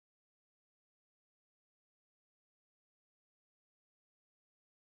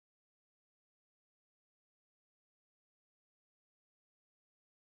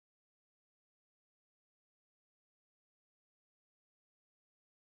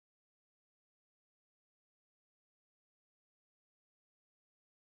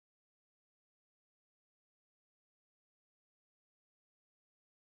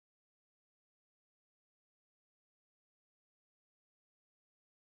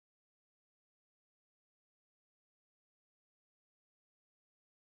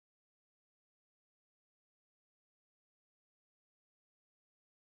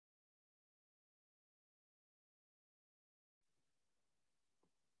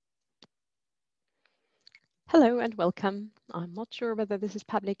Hello and welcome. I'm not sure whether this is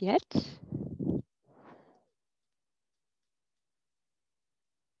public yet.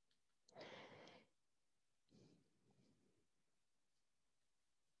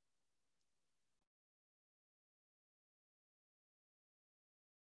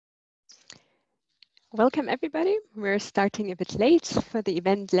 Welcome everybody. We're starting a bit late for the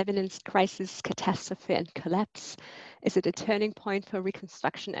event Lebanon's Crisis, Catastrophe and Collapse. Is it a turning point for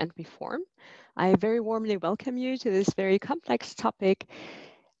reconstruction and reform? I very warmly welcome you to this very complex topic.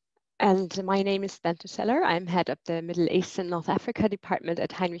 And my name is Bente Scheller. I'm head of the Middle East and North Africa department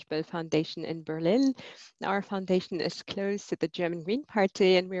at Heinrich-Böll Foundation in Berlin. Our foundation is close to the German Green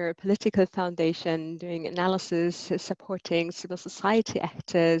Party, and we're a political foundation doing analysis, supporting civil society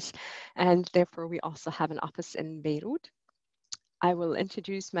actors, and therefore we also have an office in Beirut. I will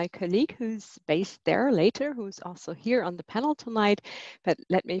introduce my colleague who's based there later, who's also here on the panel tonight. But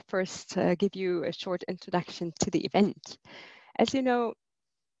let me first give you a short introduction to the event. As you know,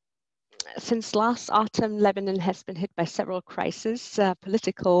 since last autumn, Lebanon has been hit by several crises,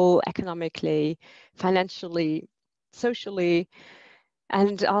 political, economically, financially, socially,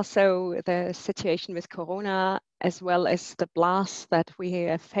 and also the situation with Corona, as well as the blasts that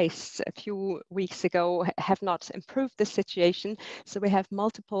we faced a few weeks ago have not improved the situation. So we have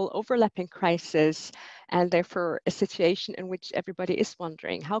multiple overlapping crises, and therefore a situation in which everybody is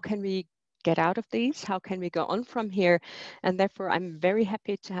wondering, how can we get out of these? How can we go on from here? And therefore, I'm very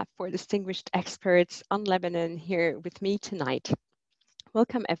happy to have 4 distinguished experts on Lebanon here with me tonight.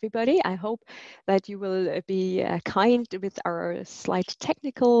 Welcome, everybody. I hope that you will be kind with our slight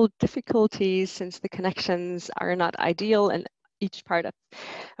technical difficulties since the connections are not ideal and each part of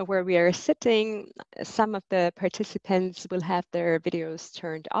where we are sitting. Some of the participants will have their videos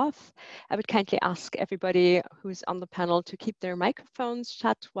turned off. I would kindly ask everybody who's on the panel to keep their microphones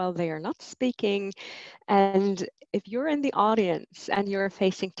shut while they are not speaking. And if you're in the audience and you're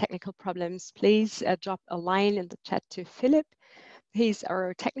facing technical problems, please drop a line in the chat to Philip. He's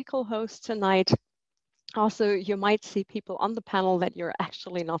our technical host tonight. Also, you might see people on the panel that you're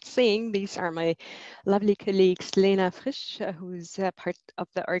actually not seeing. These are my lovely colleagues, Lena Frisch, who's part of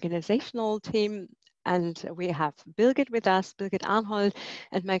the organizational team. And we have Birgit with us, Birgit Arnhold,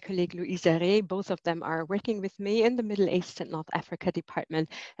 and my colleague Louisa Rey. Both of them are working with me in the Middle East and North Africa department,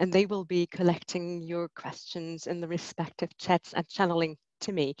 and they will be collecting your questions in the respective chats and channeling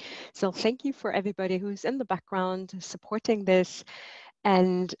to me. So thank you for everybody who's in the background supporting this.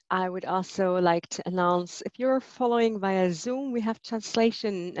 And I would also like to announce, if you're following via Zoom, we have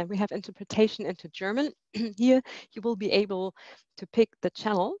translation and we have interpretation into German. Here, you will be able to pick the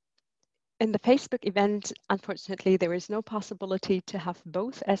channel. In the Facebook event, unfortunately, there is no possibility to have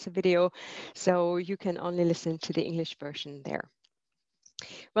both as a video, so you can only listen to the English version there.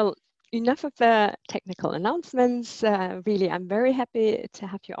 Well, enough of the technical announcements. Really, I'm very happy to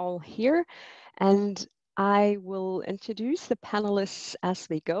have you all here. And I will introduce the panelists as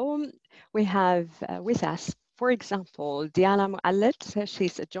we go. We have with us, for example, Diana Moukalled.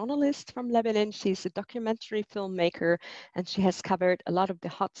 She's a journalist from Lebanon. She's a documentary filmmaker, and she has covered a lot of the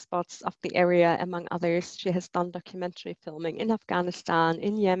hotspots of the area, among others. She has done documentary filming in Afghanistan,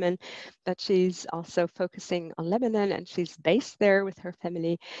 in Yemen, but she's also focusing on Lebanon, and she's based there with her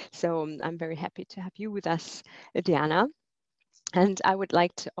family. So I'm very happy to have you with us, Diana. And I would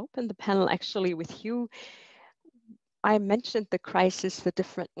like to open the panel actually with you. I mentioned the crisis, the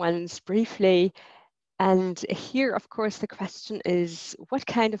different ones briefly. And here, of course, the question is, what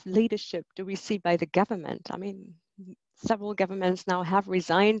kind of leadership do we see by the government? I mean, several governments now have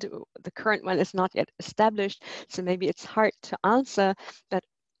resigned. The current one is not yet established, so maybe it's hard to answer, but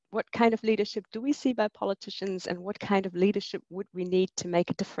what kind of leadership do we see by politicians, and what kind of leadership would we need to make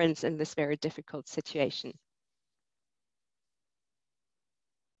a difference in this very difficult situation?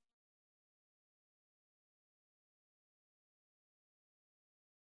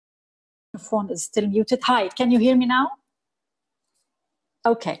 Phone is still muted. Hi, can you hear me now?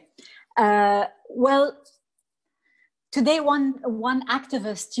 Okay. Well, today one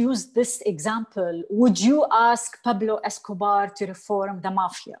activist used this example. Would you ask Pablo Escobar to reform the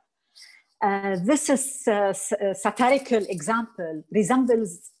mafia? This is a satirical example,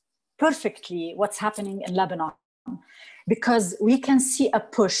 resembles perfectly what's happening in Lebanon, because we can see a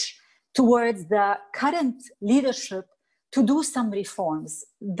push towards the current leadership to do some reforms.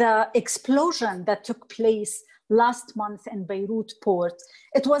 The explosion that took place last month in Beirut port,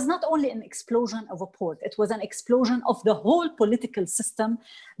 it was not only an explosion of a port, it was an explosion of the whole political system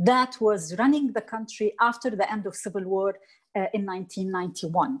that was running the country after the end of civil war in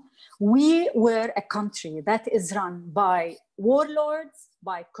 1991. We were a country that is run by warlords,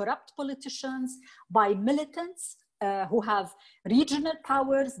 by corrupt politicians, by militants who have regional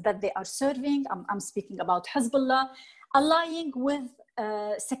powers that they are serving. I'm speaking about Hisbollah, allying with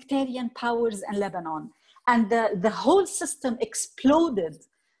sectarian powers in Lebanon. And the whole system exploded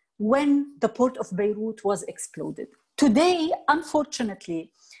when the port of Beirut was exploded. Today,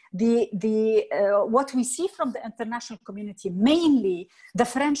 unfortunately, what we see from the international community, mainly the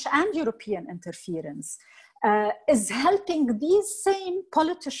French and European interference, is helping these same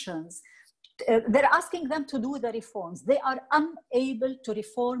politicians. They're asking them to do the reforms. They are unable to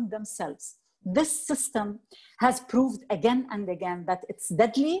reform themselves. This system has proved again and again that it's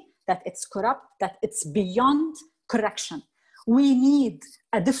deadly, that it's corrupt, that it's beyond correction. We need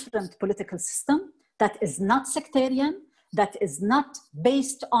a different political system that is not sectarian, that is not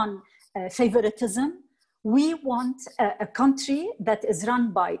based on favoritism. We want a country that is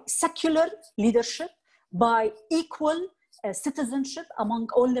run by secular leadership, by equal citizenship among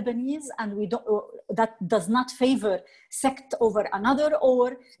all Lebanese, and that does not favor sect over another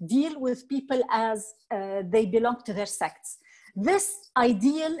or deal with people as they belong to their sects. This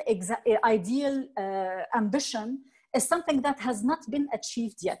ideal ambition is something that has not been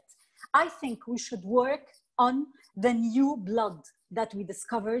achieved yet. I think we should work on the new blood that we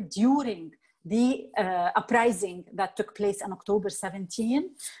discovered during the uprising that took place on October 17.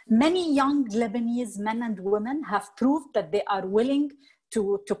 Many young Lebanese men and women have proved that they are willing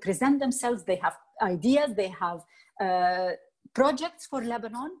to present themselves. They have ideas, they have projects for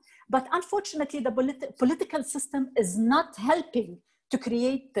Lebanon, but unfortunately the political system is not helping to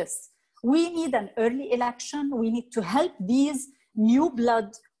create this. We need an early election. We need to help these new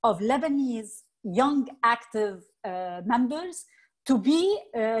blood of Lebanese young active members to be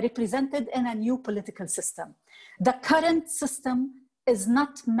represented in a new political system. The current system is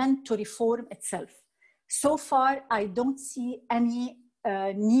not meant to reform itself. So far, I don't see any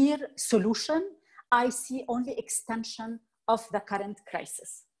near solution. I see only extension of the current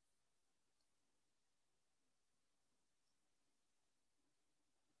crisis.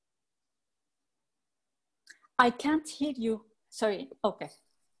 I can't hear you. Sorry. Okay.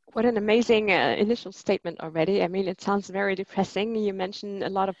 What an amazing initial statement already. I mean, it sounds very depressing. You mentioned a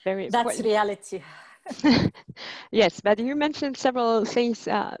lot of very important... That's reality. Yes, but you mentioned several things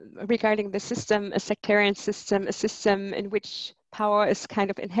regarding the system, a sectarian system, a system in which power is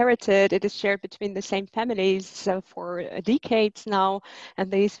kind of inherited. It is shared between the same families for decades now, and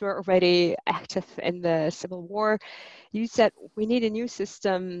these were already active in the civil war. You said we need a new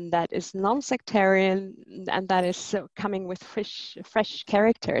system that is non-sectarian and that is coming with fresh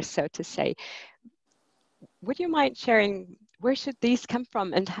characters, so to say. Would you mind sharing where should these come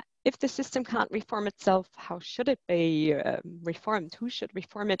from, and if the system can't reform itself, how should it be reformed? Who should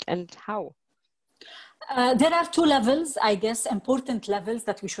reform it and how? There are two levels, I guess, important levels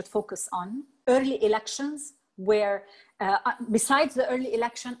that we should focus on. Early elections, where besides the early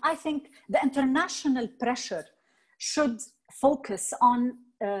election, I think the international pressure should focus on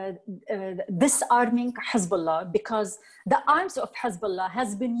disarming Hisbollah, because the arms of Hisbollah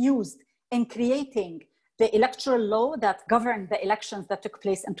has been used in creating the electoral law that governed the elections that took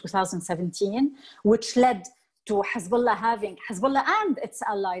place in 2017, which led to Hisbollah and its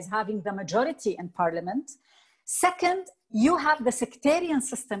allies having the majority in parliament. Second, you have the sectarian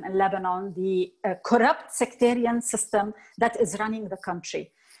system in Lebanon, the corrupt sectarian system that is running the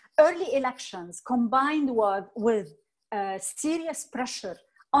country. Early elections combined with serious pressure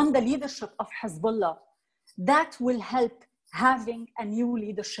on the leadership of Hisbollah, that will help having a new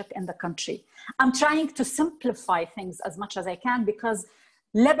leadership in the country. I'm trying to simplify things as much as I can because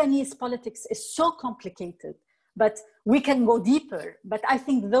Lebanese politics is so complicated, but we can go deeper. But I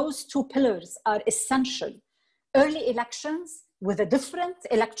think those two pillars are essential. Early elections with a different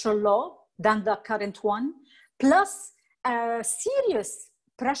electoral law than the current one, plus serious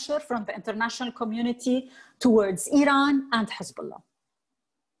pressure from the international community towards Iran and Hisbollah.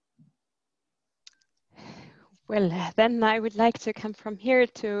 Well, then I would like to come from here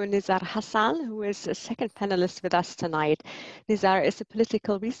to Nizar Hassan, who is a second panelist with us tonight. Nizar is a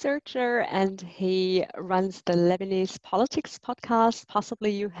political researcher and he runs the Lebanese Politics podcast. Possibly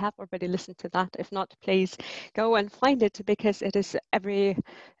you have already listened to that. If not, please go and find it because it is every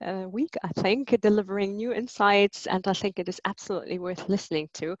week, I think, delivering new insights, and I think it is absolutely worth listening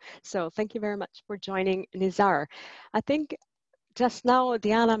to. So thank you very much for joining, Nizar. I think just now,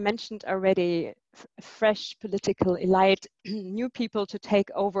 Diana mentioned already fresh political elite, new people to take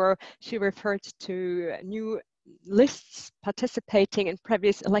over. She referred to new lists participating in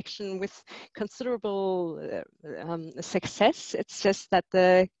previous election with considerable success. It's just that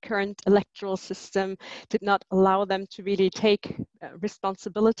the current electoral system did not allow them to really take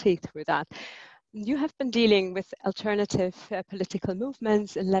responsibility through that. You have been dealing with alternative political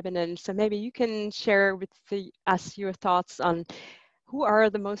movements in Lebanon, so maybe you can share with us your thoughts on who are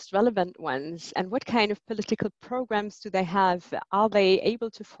the most relevant ones and what kind of political programs do they have? Are they able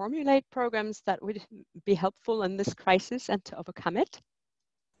to formulate programs that would be helpful in this crisis and to overcome it?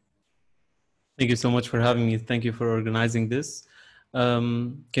 Thank you so much for having me. Thank you for organizing this.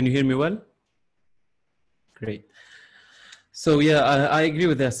 Can you hear me well? Great. So yeah, I agree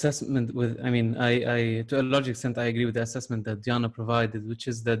with the assessment. To a large extent, I agree with the assessment that Diana provided, which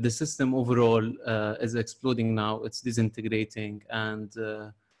is that the system overall is exploding now. It's disintegrating, and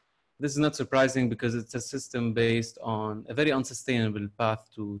this is not surprising because it's a system based on a very unsustainable path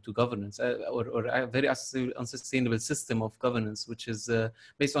to governance, or a very unsustainable system of governance, which is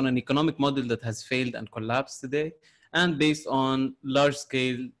based on an economic model that has failed and collapsed today, and based on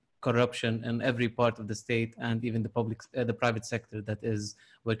large-scale corruption in every part of the state and even the private sector that is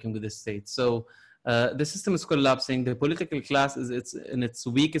working with the state. So the system is collapsing. The political class is in its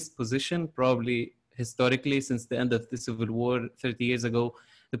weakest position, probably historically, since the end of the Civil War 30 years ago.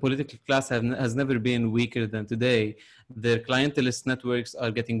 The political class has never been weaker than today. Their clientelist networks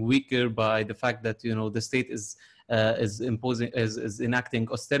are getting weaker by the fact that the state is enacting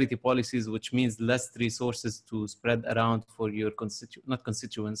austerity policies, which means less resources to spread around for your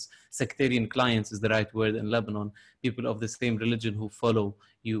sectarian clients is the right word in Lebanon, people of the same religion who follow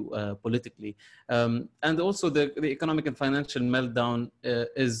you politically. And also the economic and financial meltdown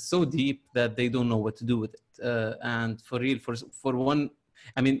is so deep that they don't know what to do with it. And for one,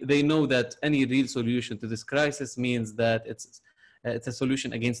 they know that any real solution to this crisis means that it's a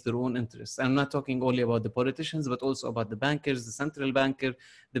solution against their own interests. I'm not talking only about the politicians, but also about the bankers, the central banker,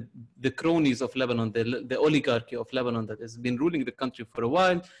 the cronies of Lebanon, the oligarchy of Lebanon that has been ruling the country for a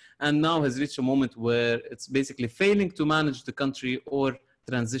while, and now has reached a moment where it's basically failing to manage the country or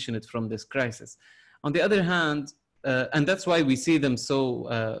transition it from this crisis. On the other hand, and that's why we see them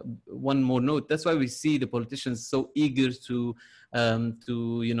so, one more note, that's why we see the politicians so eager to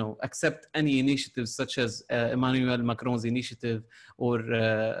accept any initiatives such as Emmanuel Macron's initiative or,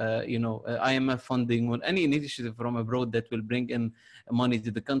 IMF funding or any initiative from abroad that will bring in money to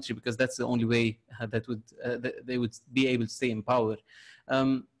the country, because that's the only way that they would be able to stay in power.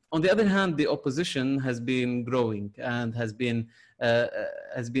 On the other hand, the opposition has been growing and has been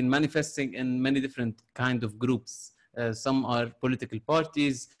manifesting in many different kind of groups. Some are political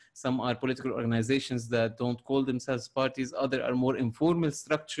parties, some are political organizations that don't call themselves parties, other are more informal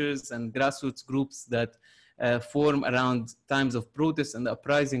structures and grassroots groups that form around times of protest and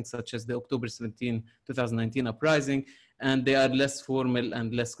uprising, such as the October 17, 2019 uprising, and they are less formal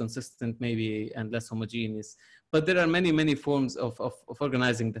and less consistent maybe and less homogeneous. But there are many, many forms of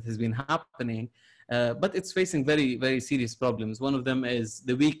organizing that has been happening, but it's facing very, very serious problems. One of them is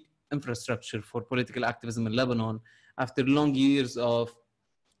the weak infrastructure for political activism in Lebanon. After long years of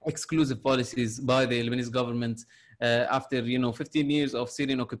exclusive policies by the Lebanese government, after 15 years of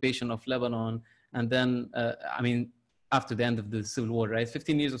Syrian occupation of Lebanon, and then after the end of the Civil War, right?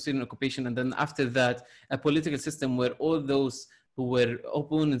 15 years of Syrian occupation, and then after that, a political system where all those who were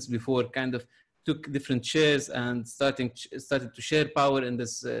opponents before kind of took different shares and started to share power in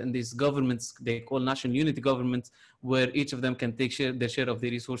these governments they call national unity governments, where each of them can take their share of the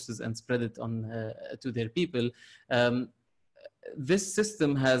resources and spread it on to their people. This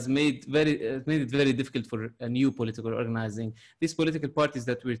system has made it very difficult for a new political organizing. These political parties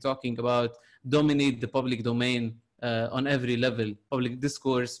that we're talking about dominate the public domain on every level, public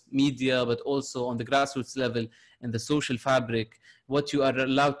discourse, media, but also on the grassroots level and the social fabric. What you are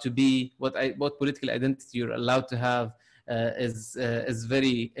allowed to be, what political identity you're allowed to have is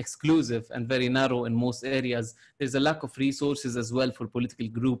very exclusive and very narrow in most areas. There's a lack of resources as well for political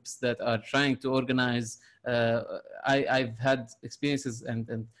groups that are trying to organize. I've had experiences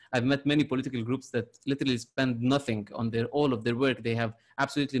and I've met many political groups that literally spend nothing on all of their work. They have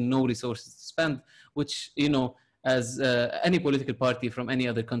absolutely no resources to spend, which, as any political party from any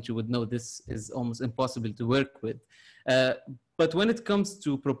other country would know, this is almost impossible to work with. But when it comes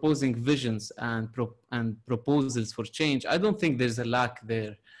to proposing visions and proposals for change, I don't think there's a lack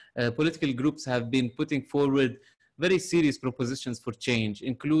there. Political groups have been putting forward very serious propositions for change,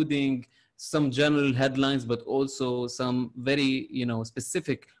 including some general headlines, but also some very,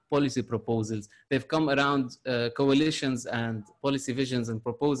 specific policy proposals. They've come around coalitions and policy visions and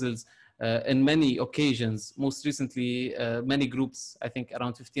proposals in many occasions. Most recently, many groups, I think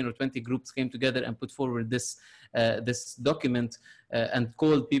around 15 or 20 groups, came together and put forward this document and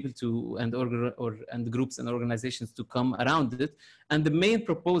called people to and groups and organizations to come around it. And the main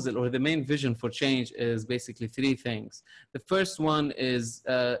proposal or the main vision for change is basically three things. The first one is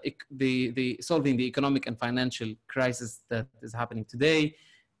solving the economic and financial crisis that is happening today,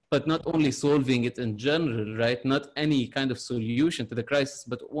 but not only solving it in general, right? Not any kind of solution to the crisis,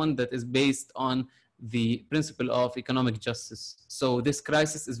 but one that is based on the principle of economic justice. So this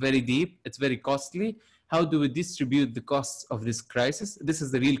crisis is very deep, it's very costly. How do we distribute the costs of this crisis? This is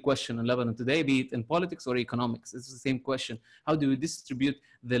the real question in Lebanon today, be it in politics or economics. It's the same question. How do we distribute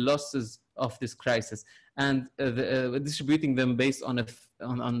the losses of this crisis? And distributing them based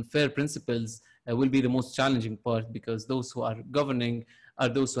on fair principles will be the most challenging part, because those who are governing are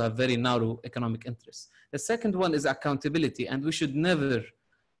those who have very narrow economic interests. The second one is accountability, and we should never,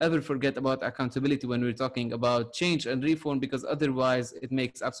 ever forget about accountability when we're talking about change and reform, because otherwise it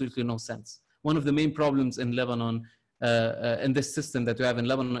makes absolutely no sense. One of the main problems in Lebanon, in this system that we have in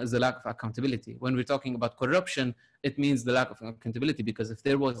Lebanon, is the lack of accountability. When we're talking about corruption, it means the lack of accountability, because if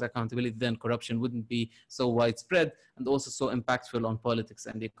there was accountability, then corruption wouldn't be so widespread and also so impactful on politics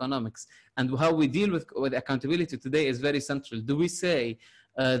and economics. And how we deal with accountability today is very central. Do we say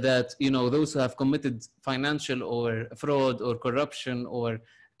that, you know, those who have committed financial or fraud or corruption or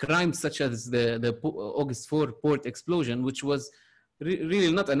crimes such as the August 4 port explosion, which was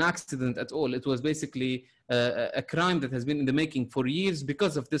really not an accident at all. It was basically a crime that has been in the making for years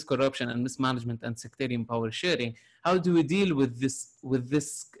because of this corruption and mismanagement and sectarian power sharing. How do we deal with these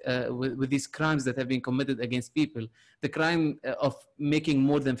crimes that have been committed against people? The crime of making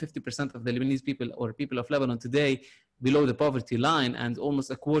more than 50% of the Lebanese people or people of Lebanon today below the poverty line, and almost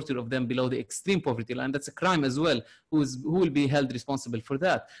a quarter of them below the extreme poverty line. That's a crime as well. Who will be held responsible for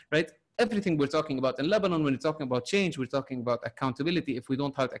that, right? Everything we're talking about in Lebanon, when we're talking about change, we're talking about accountability. If we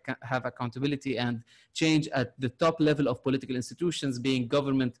don't have accountability and change at the top level of political institutions, being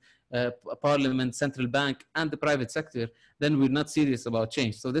government, parliament, central bank, and the private sector, then we're not serious about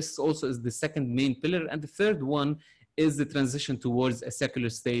change. So this also is the second main pillar. And the third one is the transition towards a secular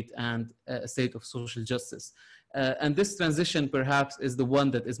state and a state of social justice. And this transition perhaps is the one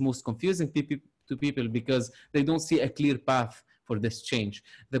that is most confusing to people, because they don't see a clear path for this change.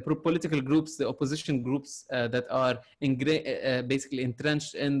 The political groups, the opposition groups that are basically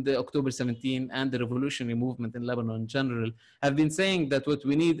entrenched in the October 17 and the revolutionary movement in Lebanon in general have been saying that what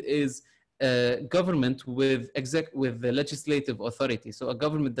we need is a government with the legislative authority. So a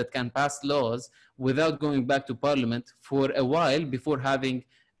government that can pass laws without going back to parliament for a while before having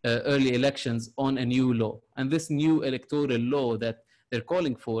early elections on a new law. And this new electoral law that they're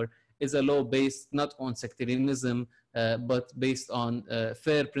calling for is a law based not on sectarianism, but based on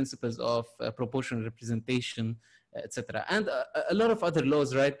fair principles of proportional representation, etc. And a lot of other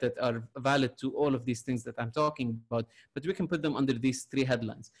laws, right, that are valid to all of these things that I'm talking about, but we can put them under these three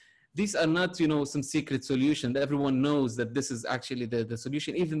headlines. These are not, you know, some secret solution. Everyone knows that this is actually the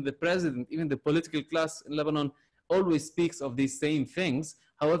solution. Even the president, even the political class in Lebanon always speaks of these same things.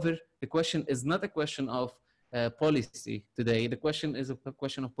 However, the question is not a question of policy today. The question is a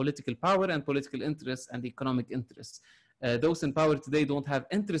question of political power and political interests and economic interests. Those in power today don't have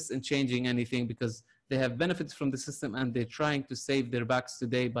interest in changing anything because they have benefits from the system, and they're trying to save their backs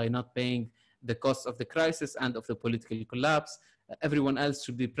today by not paying the cost of the crisis and of the political collapse. Everyone else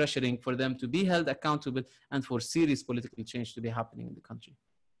should be pressuring for them to be held accountable and for serious political change to be happening in the country.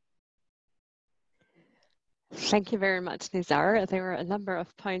 Thank you very much, Nizar. There are a number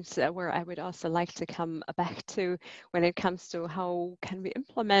of points where I would also like to come back to when it comes to how can we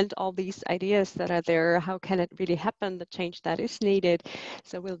implement all these ideas that are there, how can it really happen, the change that is needed.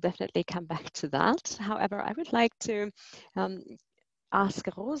 So we'll definitely come back to that. However, I would like to ask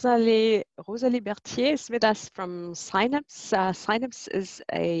Rosalie. Rosalie Berthier is with us from Synapse. Synapse is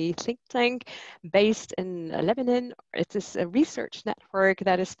a think tank based in Lebanon. It is a research network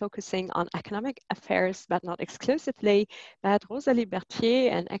that is focusing on economic affairs, but not exclusively. But Rosalie Berthier,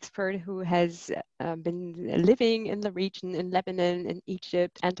 an expert who has been living in the region, in Lebanon, in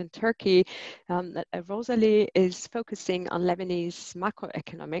Egypt, and in Turkey. Rosalie is focusing on Lebanese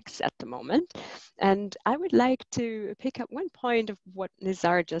macroeconomics at the moment. And I would like to pick up one point of what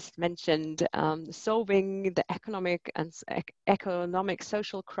Nizar just mentioned, solving the economic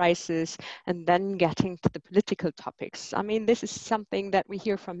social crisis and then getting to the political topics. I mean, this is something that we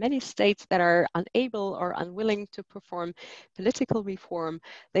hear from many states that are unable or unwilling to perform political reform.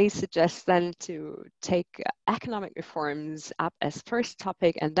 They suggest then to take economic reforms up as first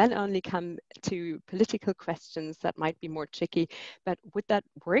topic and then only come to political questions that might be more tricky. But would that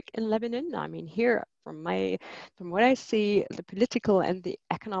work in Lebanon? I mean, here, from what I see, the political and the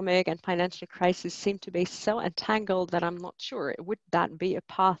economic and financial crisis seem to be so entangled that I'm not sure. Would that be a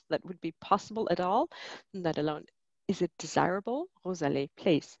path that would be possible at all? Let alone, is it desirable? Rosalie,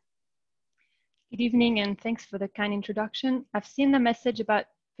 please. Good evening, and thanks for the kind introduction. I've seen the message about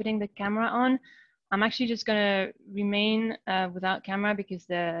putting the camera on. I'm actually just going to remain without camera because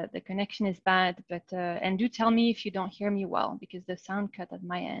the connection is bad, but and do tell me if you don't hear me well because the sound cut at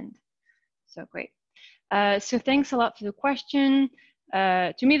my end. So great. So thanks a lot for the question.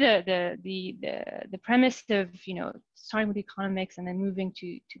 To me, the premise of starting with economics and then moving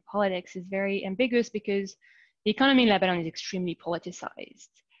to politics is very ambiguous because the economy in Lebanon is extremely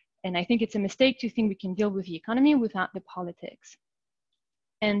politicized, and I think it's a mistake to think we can deal with the economy without the politics.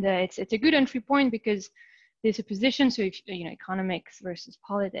 And it's a good entry point because there's a position. So if economics versus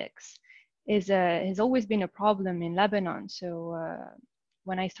politics has always been a problem in Lebanon. So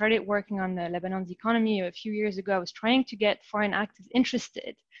when I started working on the Lebanon's economy a few years ago, I was trying to get foreign actors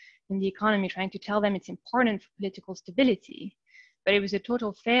interested in the economy, trying to tell them it's important for political stability. But it was a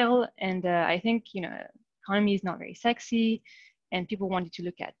total fail. And I think, economy is not very sexy. And people wanted to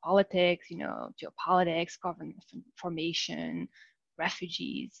look at politics, geopolitics, government formation,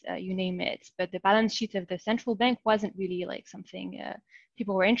 refugees, you name it. But the balance sheet of the central bank wasn't really like something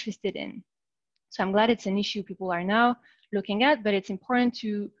people were interested in. So I'm glad it's an issue people are now looking at, but it's important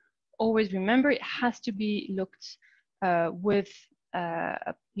to always remember it has to be looked with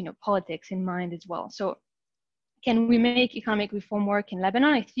politics in mind as well. So can we make economic reform work in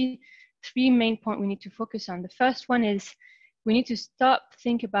Lebanon? I see three main points we need to focus on. The first one is we need to stop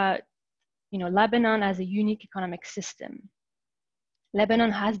think about Lebanon as a unique economic system.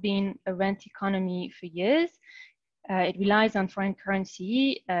 Lebanon has been a rent economy for years. It relies on foreign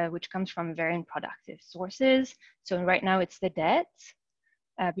currency, which comes from very unproductive sources. So right now it's the debt.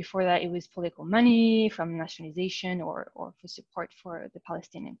 Before that, it was political money from nationalization or for support for the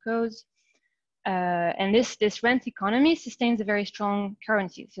Palestinian cause. And this rent economy sustains a very strong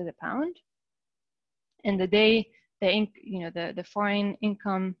currency, so the pound. And the day the foreign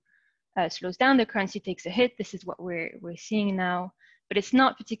income slows down, the currency takes a hit. This is what we're seeing now. But it's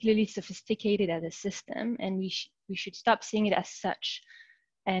not particularly sophisticated as a system, and we should stop seeing it as such.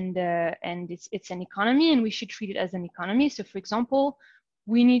 And it's an economy, and we should treat it as an economy. So, for example,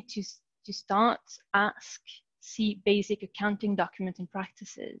 we need to start see basic accounting documents and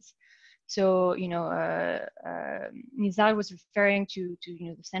practices. So, Nizar was referring to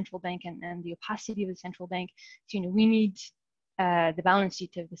the central bank and the opacity of the central bank. So, we need the balance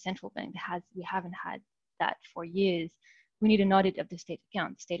sheet of the central bank. We haven't had that for years. We need an audit of the state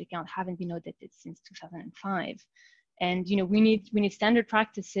account. State account haven't been audited since 2005. And we need standard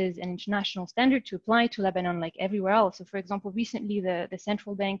practices and international standard to apply to Lebanon like everywhere else. So for example, recently the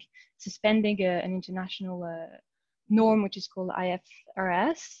central bank suspending an international norm, which is called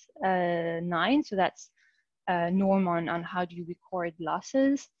IFRS 9. So that's a norm on how do you record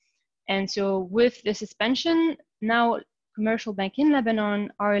losses. And so with the suspension, now commercial banks in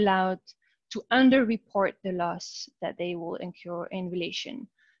Lebanon are allowed to underreport the loss that they will incur in relation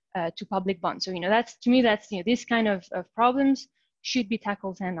to public bonds. So, that's this kind of problems should be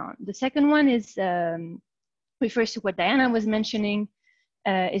tackled head on. The second one is refers to what Diana was mentioning,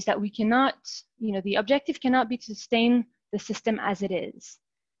 is that we cannot, the objective cannot be to sustain the system as it is,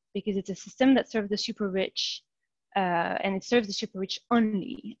 because it's a system that serves the super rich, and it serves the super rich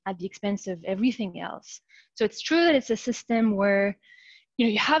only at the expense of everything else. So it's true that it's a system where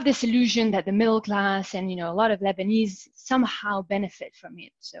you have this illusion that the middle class and a lot of Lebanese somehow benefit from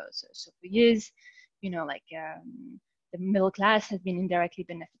it. So for years, the middle class has been indirectly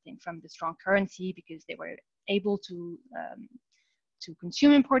benefiting from the strong currency because they were able to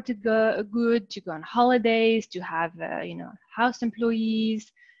consume imported good, to go on holidays, to have house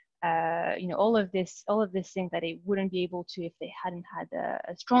employees, all of this things that they wouldn't be able to if they hadn't had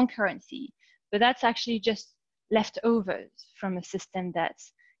a strong currency. But that's actually just leftovers from a system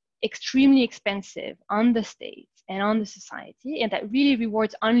that's extremely expensive on the state and on the society, and that really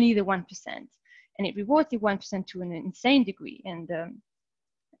rewards only the 1%, and it rewards the 1% to an insane degree. And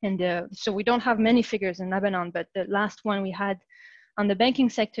so we don't have many figures in Lebanon, but the last one we had on the banking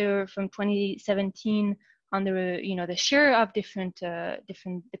sector from 2017 the share of different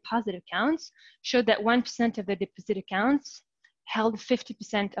deposit accounts showed that 1% of the deposit accounts held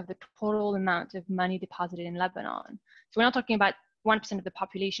 50% of the total amount of money deposited in Lebanon. So we're not talking about 1% of the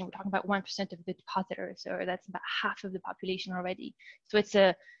population, we're talking about 1% of the depositors, or that's about half of the population already. So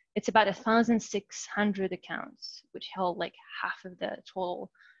it's about 1,600 accounts, which held like half of the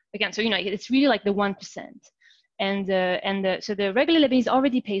total. Again, so it's really like the 1%. So the regular Lebanese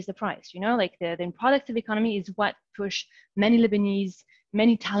already pays the price, like the productive economy is what pushed many Lebanese,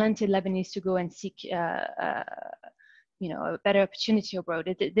 many talented Lebanese to go and seek a better opportunity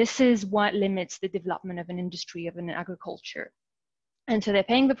abroad. This is what limits the development of an industry, of an agriculture. And so they're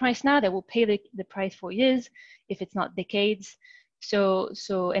paying the price now. They will pay the price for years, if it's not decades.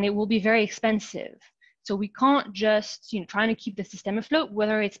 And it will be very expensive. So we can't just, trying to keep the system afloat,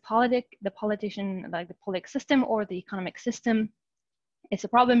 whether it's the politician, like the political system or the economic system. It's a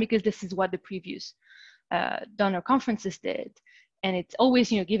problem because this is what the previous donor conferences did. And it's always,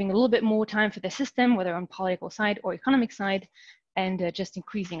 giving a little bit more time for the system, whether on political side or economic side, and just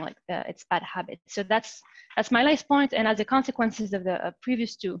increasing like its bad habits. So that's my last point. And as a consequences of the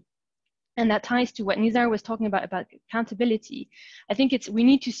previous two, and that ties to what Nizar was talking about accountability. I think we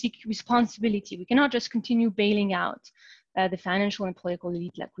need to seek responsibility. We cannot just continue bailing out the financial and political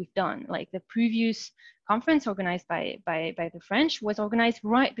elite like we've done. Like the previous conference organized by the French was organized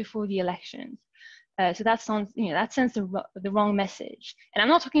right before the elections. So that sends the wrong message. And I'm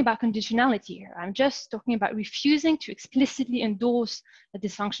not talking about conditionality here. I'm just talking about refusing to explicitly endorse a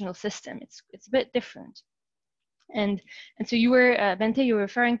dysfunctional system. It's a bit different. And so you were, Bente, you were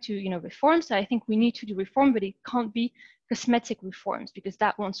referring to, reforms. So I think we need to do reform, but it can't be cosmetic reforms because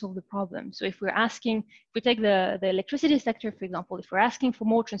that won't solve the problem. So if we take the electricity sector, for example, if we're asking for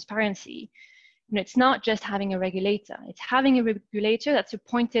more transparency, it's not just having a regulator, it's having a regulator that's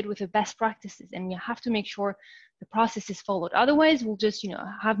appointed with the best practices, and you have to make sure the process is followed. Otherwise, we'll just,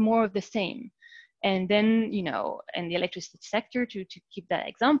 have more of the same. And then, in the electricity sector, to keep that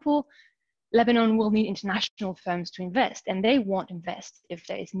example, Lebanon will need international firms to invest, and they won't invest if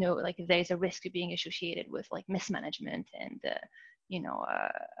there is if there is a risk of being associated with like mismanagement and,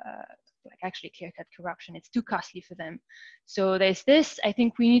 like actually clear-cut corruption. It's too costly for them. So there's this. I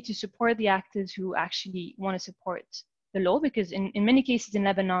think we need to support the actors who actually want to support the law, because in many cases in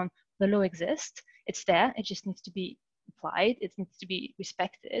Lebanon, the law exists. It's there. It just needs to be applied. It needs to be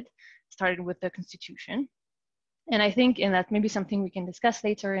respected, starting with the constitution. And I think, and that may be something we can discuss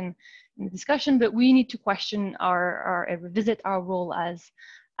later in the discussion, but we need to question revisit our role as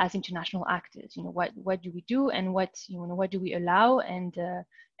international actors. What do we do, and what do we allow,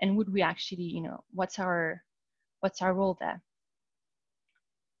 and would we actually, what's our role there?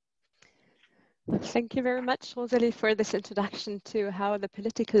 Thank you very much, Rosalie, for this introduction to how the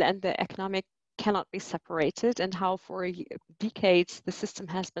political and the economic cannot be separated, and how for decades the system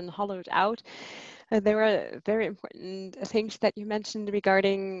has been hollowed out. There are very important things that you mentioned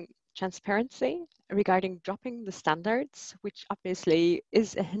regarding transparency, regarding dropping the standards, which obviously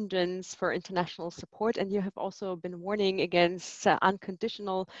is a hindrance for international support. And you have also been warning against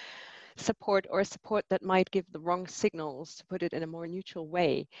unconditional support, or support that might give the wrong signals, to put it in a more neutral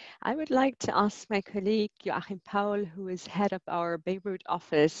way. I would like to ask my colleague Joachim Paul, who is head of our Beirut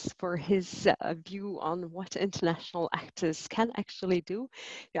office, for his view on what international actors can actually do.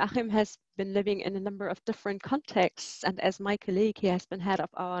 Joachim has been living in a number of different contexts, and as my colleague, he has been head of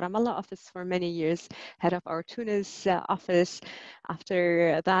our Ramallah office for many years, head of our Tunis office.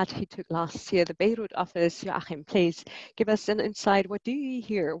 After that, he took last year the Beirut office. Joachim, please give us an insight. What do you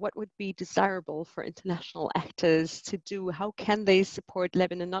hear? What would be desirable for international actors to do? How can they support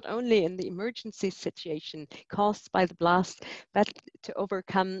Lebanon, not only in the emergency situation caused by the blast, but to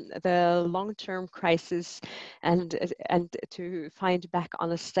overcome the long-term crisis and to find back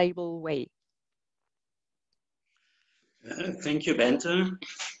on a stable way? Thank you, Bente.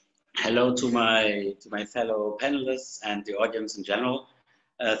 Hello to my fellow panelists and the audience in general.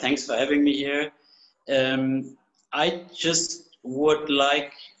 Thanks for having me here. I just would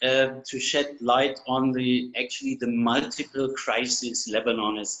like to shed light on the multiple crises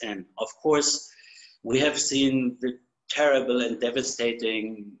Lebanon is in. Of course, we have seen the terrible and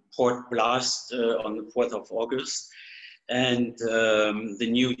devastating port blast on the 4th of August and the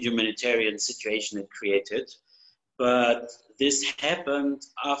new humanitarian situation it created. But this happened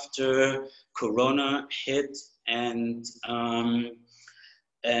after Corona hit, and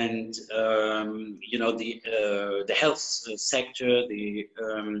the health sector, the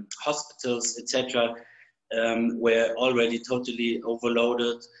hospitals, etc., were already totally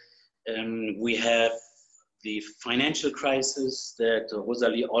overloaded. We have the financial crisis that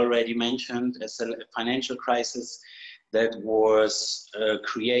Rosalie already mentioned, as a financial crisis that was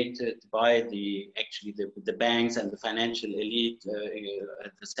created by the banks and the financial elite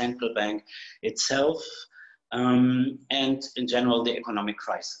at the central bank itself, and in general the economic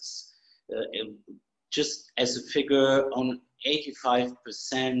crisis. Just as a figure, on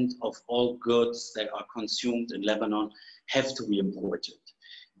 85% of all goods that are consumed in Lebanon have to be imported.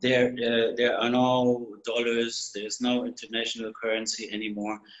 There are no dollars, there's no international currency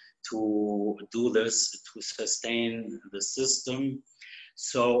anymore to do this, to sustain the system.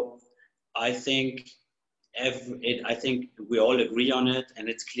 So I think we all agree on it, and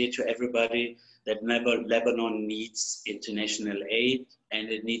it's clear to everybody that Lebanon needs international aid, and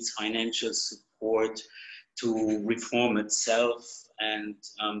it needs financial support to reform itself and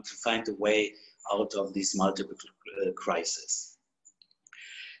to find a way out of these multiple crises.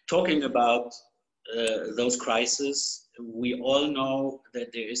 Talking about those crises, we all know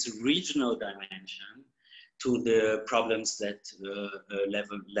that there is a regional dimension to the problems that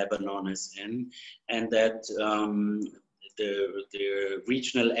Lebanon is in, and that the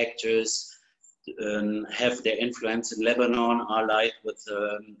regional actors have their influence in Lebanon, allied with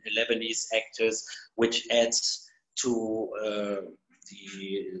Lebanese actors, which adds to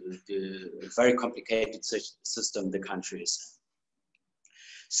the very complicated system the country is in.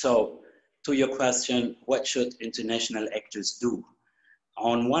 So, to your question, what should international actors do?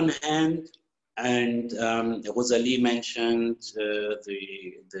 On one hand, and Rosalie mentioned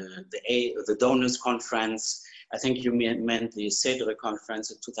the donors conference. I think you meant the CEDRE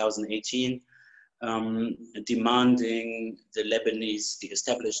conference in 2018, demanding the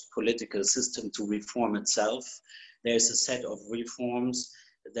established political system to reform itself. There's a set of reforms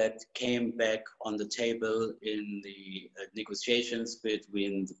that came back on the table in the negotiations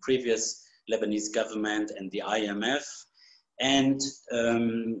between the previous Lebanese government and the IMF, and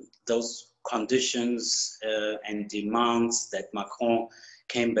those conditions and demands that Macron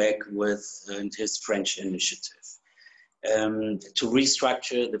came back with in his French initiative. To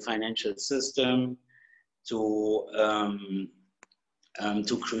restructure the financial system, to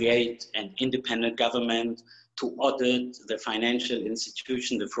create an independent government, to audit the financial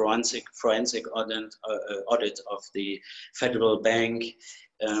institution, the forensic audit of the federal bank,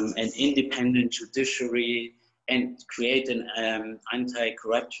 an independent judiciary, and create an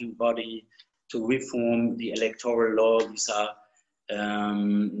anti-corruption body, to reform the electoral law. These are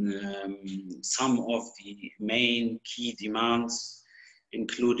some of the main key demands,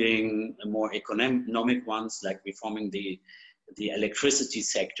 including more economic ones like reforming the electricity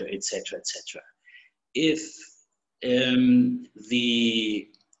sector, etc., etc. If the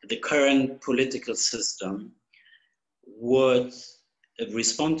current political system would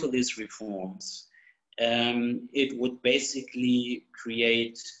respond to these reforms, it would basically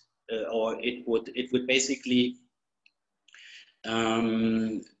create, or it would basically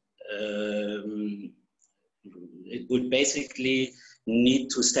need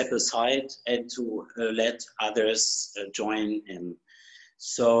to step aside and to let others join in.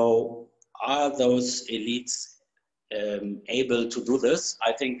 So, are those elites able to do this?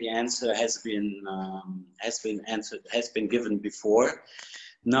 I think the answer has been given before.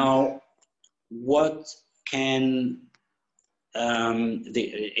 Now, what can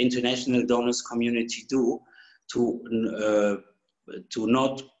the international donors community do to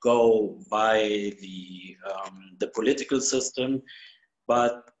not go by the political system,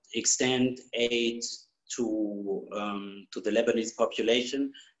 but extend aid to the Lebanese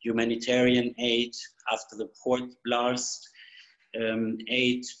population, humanitarian aid after the port blast,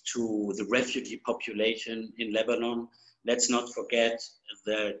 aid to the refugee population in Lebanon. Let's not forget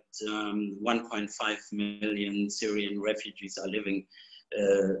that 1.5 million Syrian refugees are living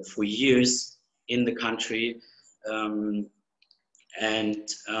for years in the country, and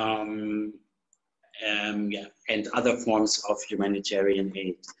other forms of humanitarian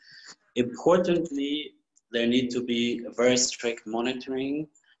aid. Importantly, there need to be a very strict monitoring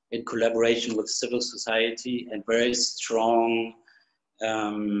in collaboration with civil society, and very strong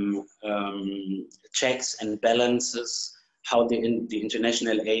checks and balances how the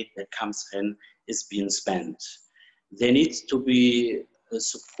international aid that comes in is being spent. There needs to be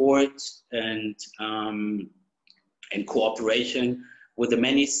support and cooperation with the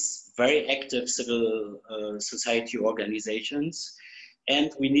many very active civil society organizations,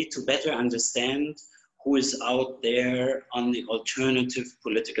 and we need to better understand who is out there on the alternative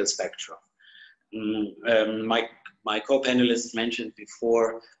political spectrum. My co-panelists mentioned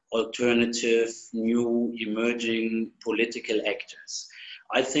before alternative, new, emerging political actors.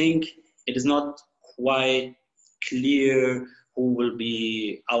 I think it is not quite clear who will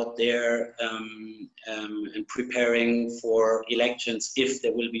be out there and preparing for elections if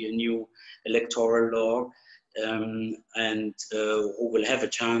there will be a new electoral law, and who will have a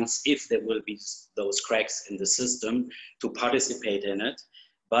chance, if there will be those cracks in the system, to participate in it.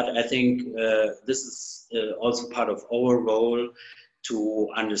 But I think this is also part of our role to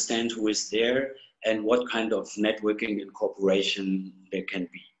understand who is there and what kind of networking and cooperation there can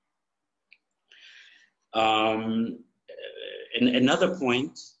be. And another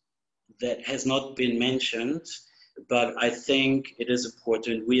point that has not been mentioned, but I think it is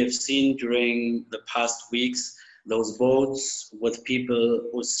important. We have seen during the past weeks those boats with people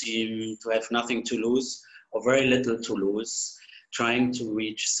who seem to have nothing to lose or very little to lose, trying to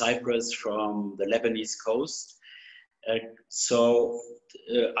reach Cyprus from the Lebanese coast. I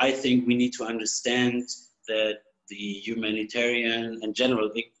think we need to understand that the humanitarian and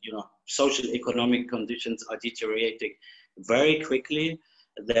general, social economic conditions are deteriorating very quickly,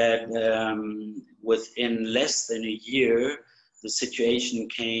 that within less than a year, the situation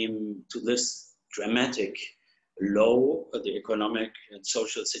came to this dramatic low, the economic and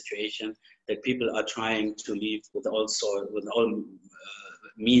social situation, that people are trying to leave with all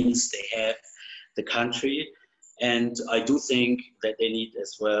means they have the country. And I do think that they need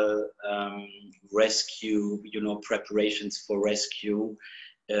as well rescue, preparations for rescue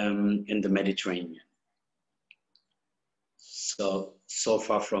in the Mediterranean. So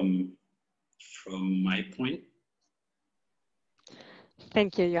far from my point.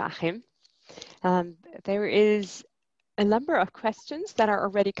 Thank you, Joachim. There is a number of questions that are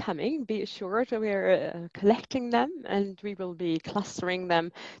already coming. Be assured we're collecting them and we will be clustering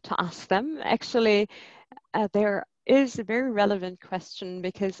them to ask them. Actually, there is a very relevant question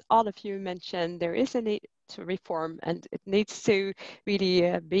because all of you mentioned there is a need to reform, and it needs to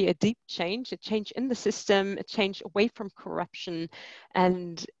really be a deep change, a change in the system, a change away from corruption.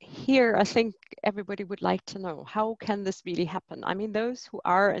 And here I think everybody would like to know, how can this really happen? I mean, those who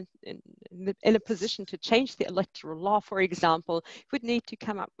are in a position to change the electoral law, for example, would need to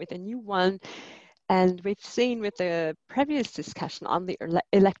come up with a new one. And we've seen with the previous discussion on the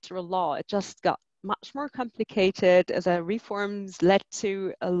electoral law, it just got much more complicated. The reforms led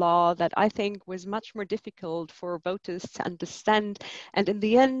to a law that I think was much more difficult for voters to understand. And in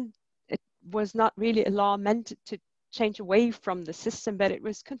the end, it was not really a law meant to change away from the system, but it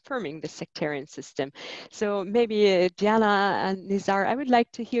was confirming the sectarian system. So maybe Diana and Nizar, I would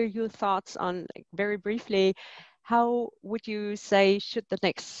like to hear your thoughts on, very briefly, how would you say should the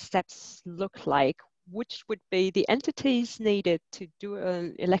next steps look like? Which would be the entities needed to do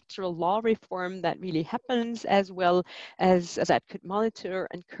an electoral law reform that really happens, as well as that could monitor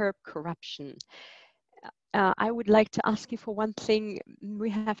and curb corruption? I would like to ask you for one thing. We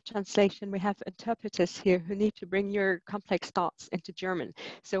have translation, we have interpreters here who need to bring your complex thoughts into German.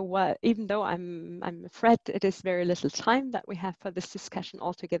 So even though I'm afraid it is very little time that we have for this discussion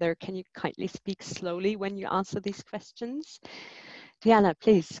altogether, can you kindly speak slowly when you answer these questions? Diana,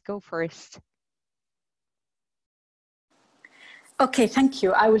 please go first. Okay, thank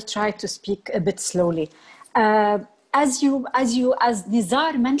you. I will try to speak a bit slowly. As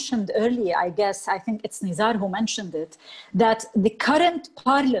Nizar mentioned earlier, I think it's Nizar who mentioned it, that the current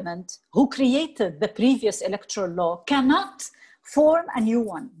parliament who created the previous electoral law cannot form a new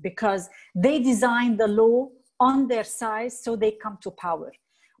one because they designed the law on their side so they come to power.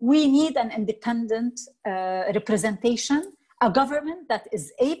 We need an independent representation, a government that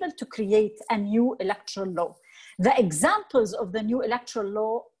is able to create a new electoral law. The examples of the new electoral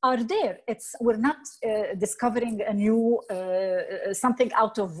law are there. We're not discovering a new something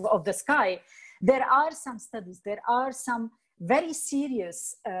out of the sky. There are some studies, there are some very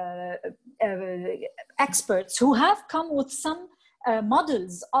serious experts who have come with some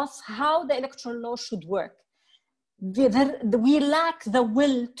models of how the electoral law should work. We lack the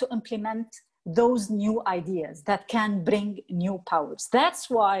will to implement those new ideas that can bring new powers. That's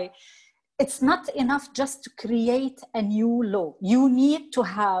why it's not enough just to create a new law. You need to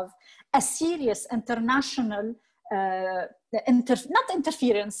have a serious international, not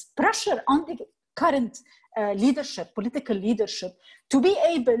interference, pressure on the current leadership, political leadership, to be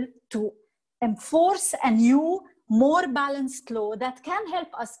able to enforce a new, more balanced law that can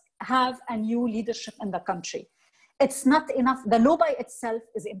help us have a new leadership in the country. It's not enough. The law by itself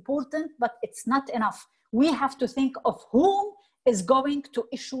is important, but it's not enough. We have to think of whom is going to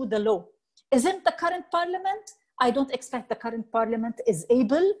issue the law. Isn't the current parliament? I don't expect the current parliament is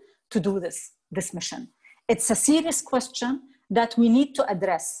able to do this mission. It's a serious question that we need to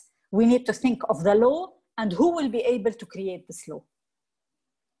address. We need to think of the law and who will be able to create this law.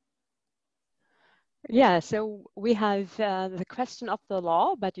 Yeah, so we have the question of the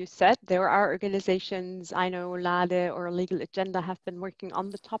law, but you said there are organizations, I know LADE or Legal Agenda have been working on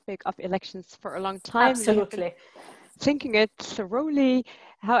the topic of elections for a long time. And they have been thinking it thoroughly.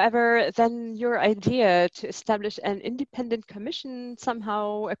 However, then your idea to establish an independent commission,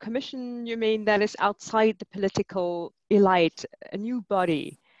 somehow a commission, you mean, that is outside the political elite, a new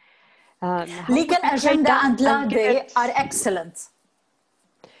body. Legal Agenda and LADE are excellent.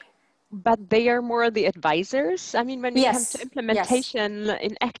 But they are more the advisors. I mean, when it comes to implementation,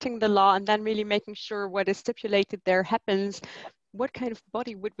 enacting the law, and then really making sure what is stipulated there happens, what kind of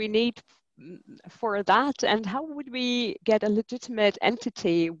body would we need for that? And how would we get a legitimate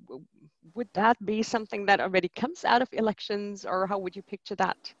entity? Would that be something that already comes out of elections, or how would you picture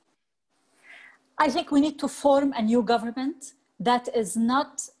that? I think we need to form a new government that is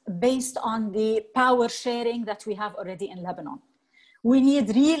not based on the power sharing that we have already in Lebanon. We need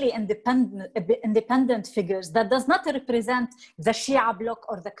really independent figures that does not represent the Shia bloc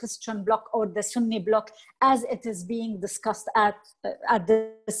or the Christian bloc or the Sunni bloc as it is being discussed at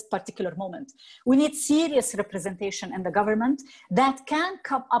this particular moment. We need serious representation in the government that can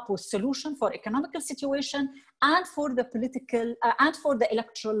come up with solutions for economical situation and for the political and for the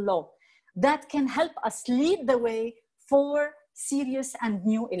electoral law that can help us lead the way for serious and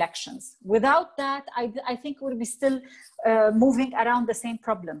new elections. Without that, I think we'll be still moving around the same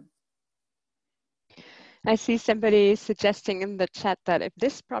problem. I see somebody suggesting in the chat that if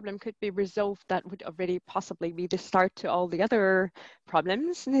this problem could be resolved, that would already possibly be the start to all the other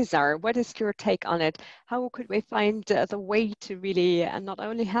problems. Nizar, what is your take on it? How could we find the way to really not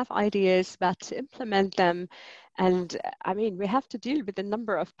only have ideas, but to implement them? And I mean, we have to deal with a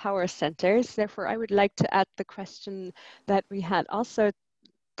number of power centers. Therefore, I would like to add the question that we had also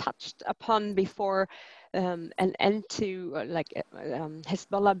touched upon before, an end to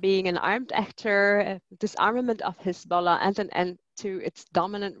Hisbollah being an armed actor, disarmament of Hisbollah, and an end to its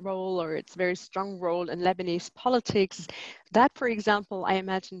dominant role or its very strong role in Lebanese politics. That, for example, I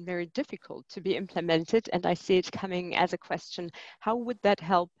imagine very difficult to be implemented, and I see it coming as a question. How would that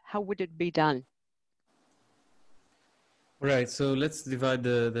help? How would it be done? Right, so let's divide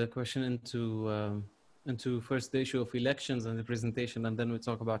the question into first the issue of elections and the presentation, and then we'll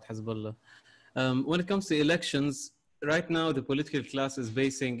talk about Hezbollah. When it comes to elections, right now the political class is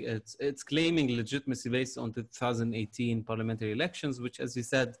basing it's claiming legitimacy based on the 2018 parliamentary elections, which, as you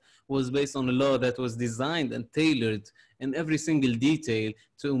said, was based on a law that was designed and tailored in every single detail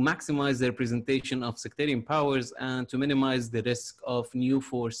to maximize the representation of sectarian powers and to minimize the risk of new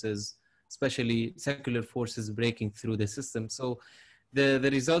forces, especially secular forces, breaking through the system. So the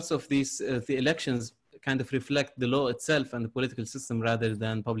results of these the elections kind of reflect the law itself and the political system rather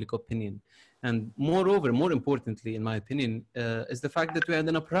than public opinion. And moreover, more importantly, in my opinion, is the fact that we had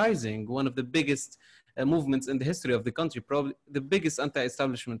an uprising, one of the biggest movements in the history of the country, probably the biggest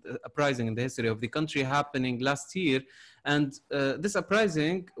anti-establishment uprising in the history of the country, happening last year. And this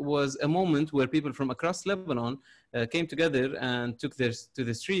uprising was a moment where people from across Lebanon came together and took to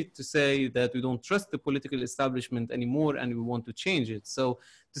the street to say that we don't trust the political establishment anymore and we want to change it. So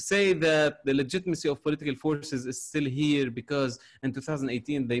to say that the legitimacy of political forces is still here because in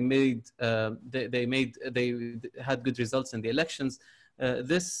 2018 they had good results in the elections,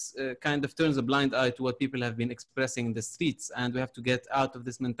 this kind of turns a blind eye to what people have been expressing in the streets. And we have to get out of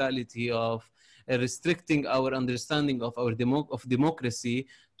this mentality of restricting our understanding of our democracy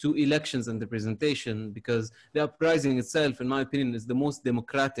to elections and representation, because the uprising itself, in my opinion, is the most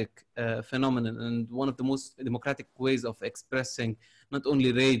democratic phenomenon and one of the most democratic ways of expressing not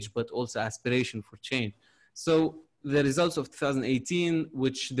only rage, but also aspiration for change. So the results of 2018,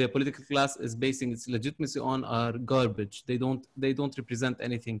 which the political class is basing its legitimacy on, are garbage. They don't represent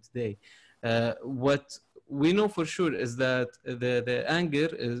anything today. What we know for sure is that the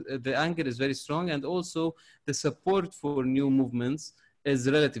anger is very strong, and also the support for new movements is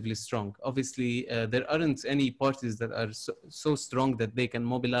relatively strong. Obviously, there aren't any parties that are so strong that they can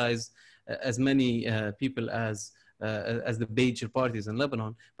mobilize as many people as the major parties in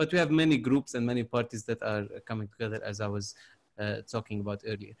Lebanon, but we have many groups and many parties that are coming together, as I was talking about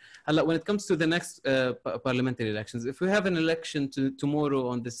earlier. When it comes to the next parliamentary elections, if we have an election tomorrow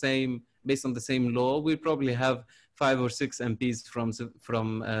on based on the same law, we probably have 5 or 6 MPs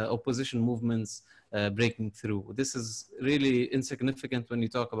from opposition movements breaking through. This is really insignificant when you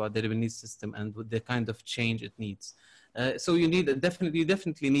talk about the Lebanese system and the kind of change it needs. So you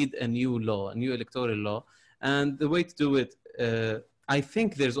definitely need a new law, a new electoral law. And the way to do it, I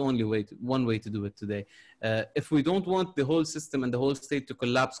think there's only one way to do it today. If we don't want the whole system and the whole state to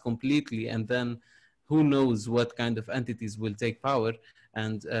collapse completely, and then who knows what kind of entities will take power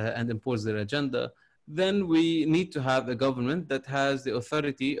and impose their agenda, then we need to have a government that has the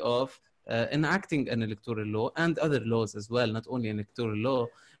authority of enacting an electoral law and other laws as well, not only an electoral law,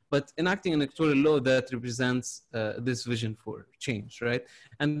 but enacting an electoral law that represents this vision for change, right?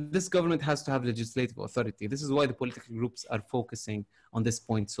 And this government has to have legislative authority. This is why the political groups are focusing on this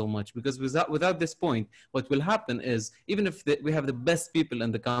point so much, because without this point, what will happen is, even if we have the best people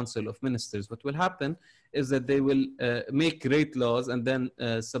in the Council of Ministers, what will happen is that they will make great laws and then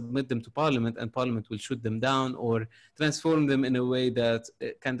submit them to Parliament, and Parliament will shoot them down or transform them in a way that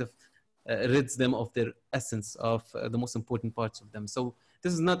kind of rids them of their essence, of the most important parts of them. So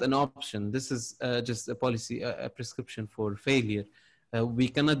this is not an option. This is just a policy, a prescription for failure. We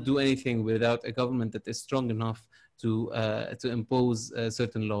cannot do anything without a government that is strong enough to impose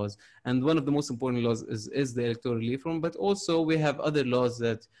certain laws. And one of the most important laws is the electoral reform, but also we have other laws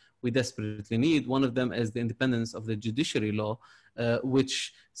that we desperately need. One of them is the independence of the judiciary law,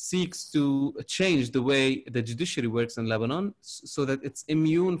 which seeks to change the way the judiciary works in Lebanon so that it's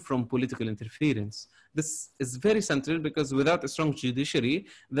immune from political interference. This is very central, because without a strong judiciary,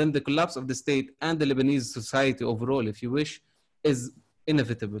 then the collapse of the state and the Lebanese society overall, if you wish, is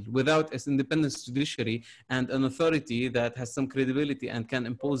inevitable. Without an independent judiciary and an authority that has some credibility and can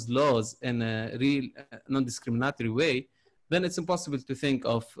impose laws in a real non-discriminatory way, then it's impossible to think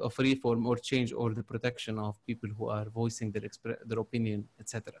of reform or change or the protection of people who are voicing their opinion,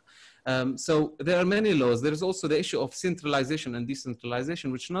 etc. So there are many laws. There's also the issue of centralization and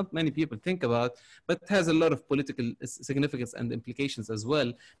decentralization, which not many people think about, but has a lot of political significance and implications as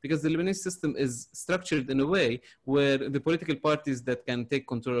well, because the Lebanese system is structured in a way where the political parties that can take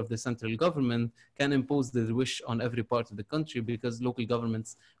control of the central government can impose their wish on every part of the country, because local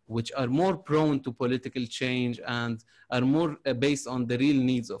governments, which are more prone to political change and are more based on the real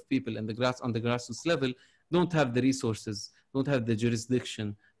needs of people on the grassroots level, don't have the resources, don't have the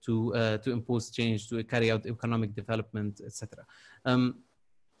jurisdiction to impose change, to carry out economic development, etc.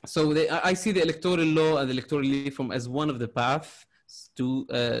 So I see the electoral law and the electoral reform as one of the paths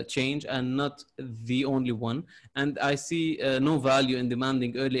to change and not the only one. And I see no value in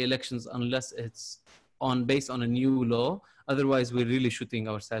demanding early elections unless it's based on a new law. Otherwise, we're really shooting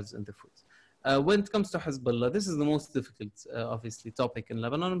ourselves in the foot. When it comes to Hezbollah, this is the most difficult, obviously, topic in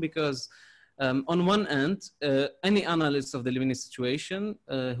Lebanon, because on one end, any analyst of the Lebanese situation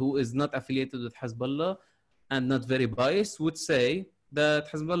who is not affiliated with Hezbollah and not very biased would say that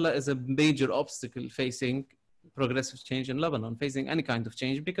Hezbollah is a major obstacle facing progressive change in Lebanon, facing any kind of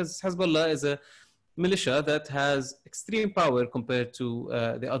change, because Hezbollah is a militia that has extreme power compared to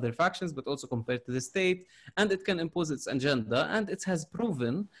the other factions, but also compared to the state, and it can impose its agenda. And it has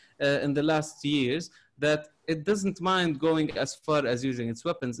proven in the last years that it doesn't mind going as far as using its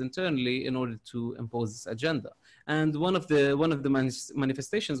weapons internally in order to impose its agenda. And one of the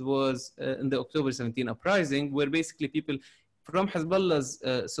manifestations was in the October 17 uprising, where basically people from Hezbollah's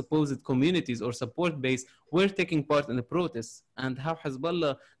supposed communities or support base were taking part in the protests. And how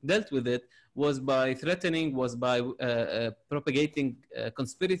Hezbollah dealt with it was by threatening, was by propagating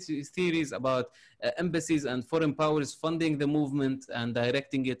conspiracy theories about embassies and foreign powers funding the movement and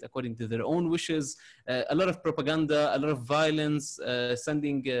directing it according to their own wishes. A lot of propaganda, a lot of violence,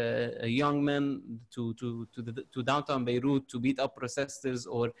 sending young men to downtown Beirut to beat up protesters,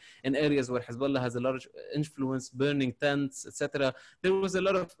 or in areas where Hezbollah has a large influence, burning tents, etc. There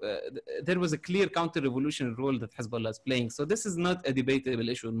was a clear counter-revolutionary role that Hezbollah is playing. So this is not a debatable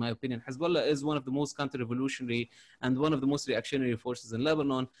issue, in my opinion. Hezbollah is one of the most counter-revolutionary and one of the most reactionary forces in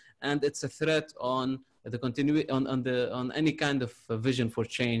Lebanon, and it's a threat on the on any kind of vision for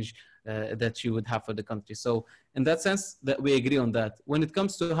change that you would have for the country. So in that sense, that we agree on that. When it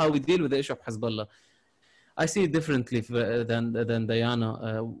comes to how we deal with the issue of Hezbollah, I see it differently than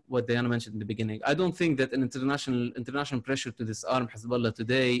Diana, what Diana mentioned in the beginning. I don't think that an international pressure to disarm Hezbollah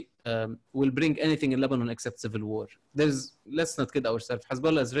today will bring anything in Lebanon except civil war. Let's not kid ourselves.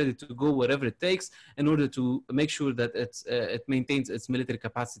 Hezbollah is ready to go wherever it takes in order to make sure that it maintains its military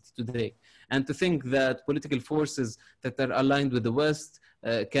capacity today. And to think that political forces that are aligned with the West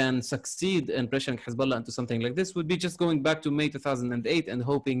can succeed in pressuring Hezbollah into something like this would be just going back to May 2008 and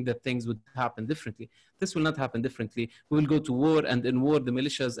hoping that things would happen differently. This will not happen differently. We will go to war, and in war, the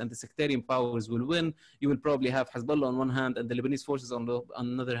militias and the sectarian powers will win. You will probably have Hezbollah on one hand and the Lebanese forces on the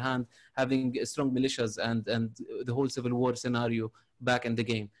other hand having strong militias and the whole civil war scenario back in the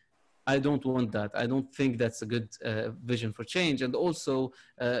game. I don't want that. I don't think that's a good vision for change. And also,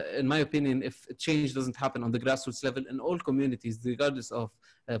 in my opinion, if change doesn't happen on the grassroots level in all communities, regardless of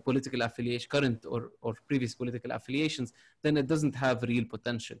political affiliation, current or previous political affiliations, then it doesn't have real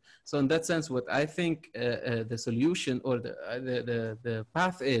potential. So in that sense, what I think the solution or the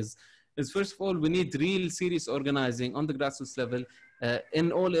path is is, first of all, we need real serious organizing on the grassroots level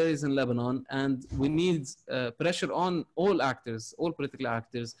in all areas in Lebanon, and we need pressure on all actors, all political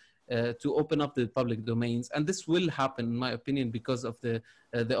actors, to open up the public domains. And this will happen, in my opinion, because of the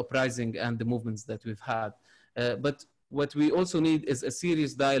uprising and the movements that we've had. But what we also need is a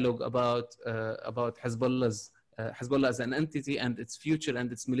serious dialogue about Hezbollah as an entity and its future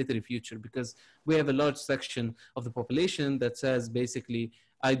and its military future, because we have a large section of the population that says basically,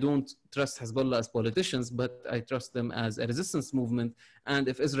 I don't trust Hezbollah as politicians, but I trust them as a resistance movement. And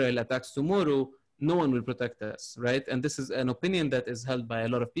if Israel attacks tomorrow, no one will protect us, right? And this is an opinion that is held by a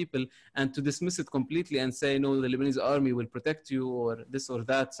lot of people. And to dismiss it completely and say, no, the Lebanese army will protect you, or this or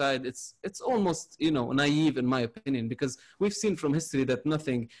that side, it's almost, naive in my opinion, because we've seen from history that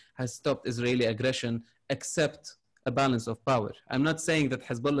nothing has stopped Israeli aggression except a balance of power. I'm not saying that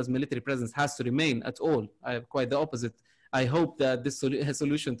Hezbollah's military presence has to remain at all. I have quite the opposite. I hope that this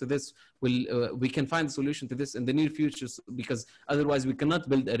solution to this we can find a solution to this in the near future, because otherwise we cannot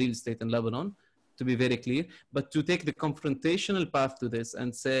build a real state in Lebanon, to be very clear. But to take the confrontational path to this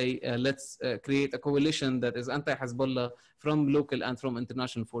and say, let's create a coalition that is anti-Hezbollah from local and from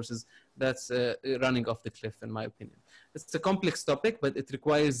international forces, that's running off the cliff, in my opinion. It's a complex topic, but it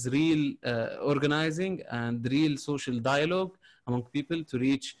requires real organizing and real social dialogue among people to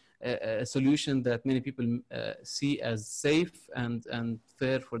reach a solution that many people see as safe and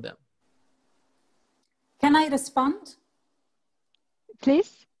fair for them. Can I respond?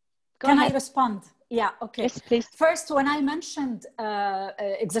 Please. Can I respond? Yeah, okay. Yes, please. First, when I mentioned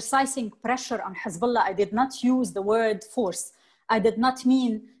exercising pressure on Hezbollah, I did not use the word force. I did not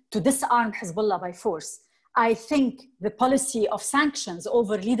mean to disarm Hezbollah by force. I think the policy of sanctions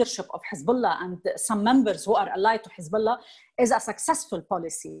over leadership of Hezbollah and some members who are allied to Hezbollah is a successful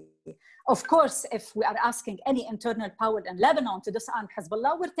policy. Of course, if we are asking any internal power in Lebanon to disarm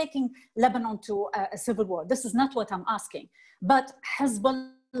Hezbollah, we're taking Lebanon to a civil war. This is not what I'm asking. But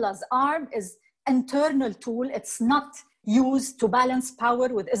Hezbollah's arm is internal tool. It's not used to balance power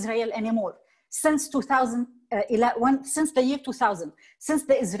with Israel anymore. Since 2011, since the year 2000, since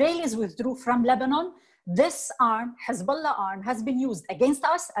the Israelis withdrew from Lebanon, this arm, Hezbollah arm, has been used against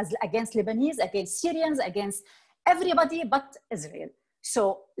us, against Lebanese, against Syrians, against everybody but Israel.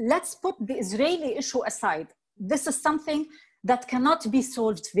 So let's put the Israeli issue aside. This is something that cannot be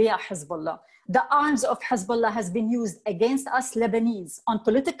solved via Hezbollah. The arms of Hezbollah has been used against us Lebanese on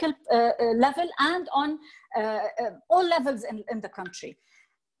political level and on all levels in the country.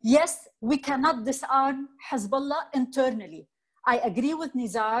 Yes, we cannot disarm Hezbollah internally. I agree with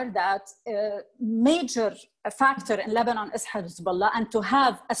Nizar that a major factor in Lebanon is Hezbollah, and to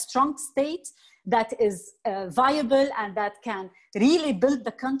have a strong state that is viable and that can really build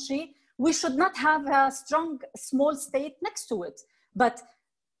the country, we should not have a strong small state next to it. But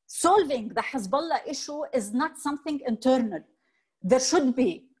solving the Hezbollah issue is not something internal. There should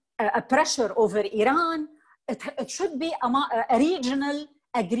be a pressure over Iran. It should be a regional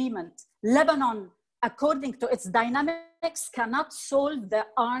agreement. Lebanon, according to its dynamics, cannot solve the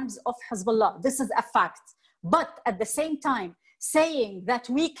arms of Hezbollah. This is a fact. But at the same time, saying that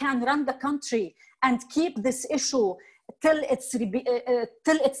we can run the country and keep this issue till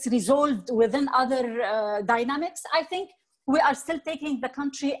it's resolved within other dynamics, I think we are still taking the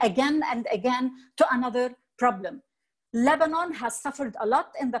country again and again to another problem. Lebanon has suffered a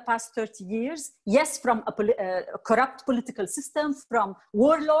lot in the past 30 years. Yes, from a corrupt political system, from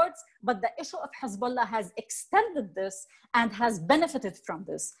warlords, but the issue of Hezbollah has extended this and has benefited from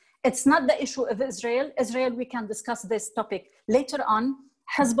this. It's not the issue of Israel. Israel, we can discuss this topic later on.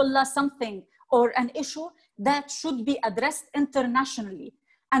 Hezbollah, something or an issue that should be addressed internationally.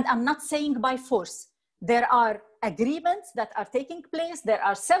 And I'm not saying by force. There are agreements that are taking place. There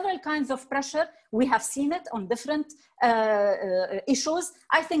are several kinds of pressure. We have seen it on different issues.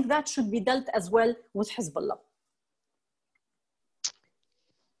 I think that should be dealt as well with Hezbollah.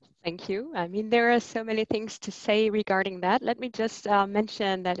 Thank you. I mean, there are so many things to say regarding that. Let me just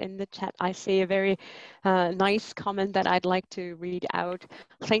mention that in the chat, I see a very nice comment that I'd like to read out.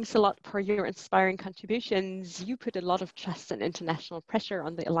 Thanks a lot for your inspiring contributions. You put a lot of trust and international pressure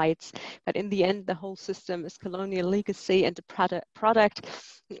on the elites, but in the end, the whole system is colonial legacy and a product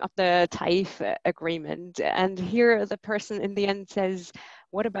of the Taif agreement. And here the person in the end says,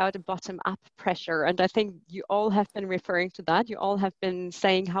 what about a bottom-up pressure? And I think you all have been referring to that. You all have been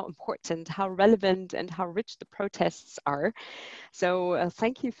saying how important, how relevant, and how rich the protests are. So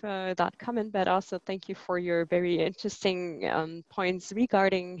thank you for that comment, but also thank you for your very interesting points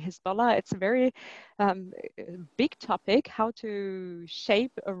regarding Hezbollah. It's a very big topic, how to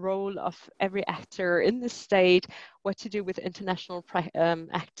shape a role of every actor in the state, what to do with international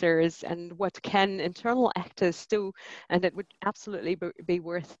actors, and what can internal actors do. And it would absolutely be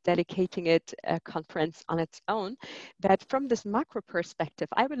worth dedicating it a conference on its own. But from this macro perspective,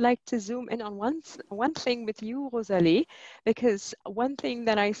 I would like to zoom in on one thing with you, Rosalie, because one thing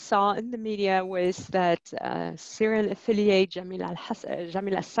that I saw in the media was that Syrian affiliate Jamil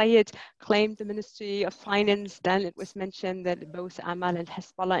al-Sayed claimed the Ministry of Finance. Then it was mentioned that both Amal and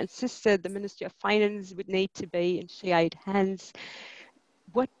Hisbollah insisted the Ministry of Finance would need to be in Shiite hands.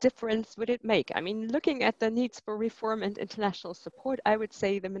 What difference would it make? I mean, looking at the needs for reform and international support, I would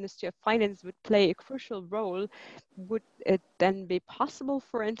say the Ministry of Finance would play a crucial role. Would it then be possible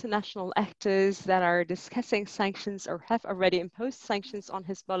for international actors that are discussing sanctions or have already imposed sanctions on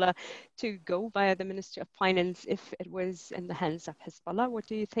Hisbollah to go via the Ministry of Finance if it was in the hands of Hisbollah? What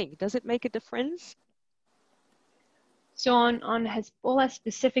do you think? Does it make a difference? So on Hisbollah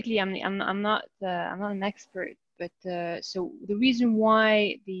specifically, I'm not an expert, but so the reason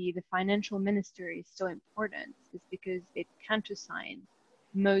why the financial minister is so important is because it countersigns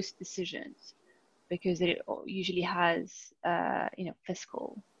most decisions, because it usually has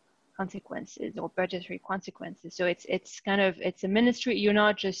fiscal consequences or budgetary consequences. So it's a ministry. You're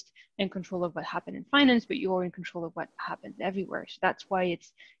not just in control of what happened in finance, but you're in control of what happens everywhere. So that's why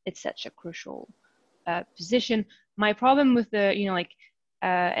it's such a crucial position. My problem with the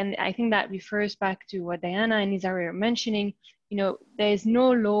and I think that refers back to what Diana and Nizar are mentioning. There is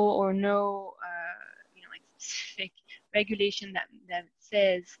no law or no specific regulation that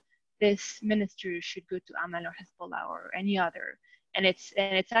says this minister should go to Amal or Hisbollah or any other. And it's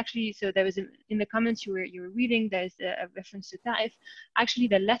actually, so there was in the comments you were reading, there's a reference to Taif. Actually,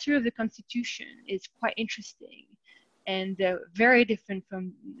 the letter of the Constitution is quite interesting and very different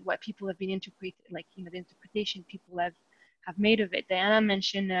from what people have been interpreting, the interpretation people have made of it. Diana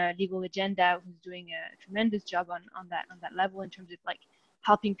mentioned Legal Agenda, who's doing a tremendous job on that level in terms of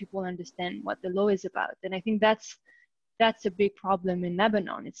helping people understand what the law is about. And I think that's a big problem in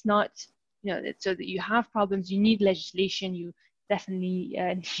Lebanon. It's not, so that you have problems, you need legislation, you definitely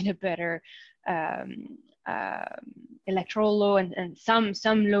need a better electoral law, and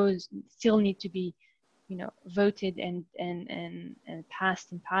some laws still need to be voted and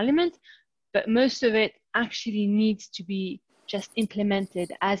passed in parliament, but most of it actually needs to be just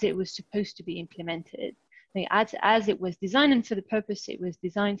implemented as it was supposed to be implemented, as it was designed and for the purpose it was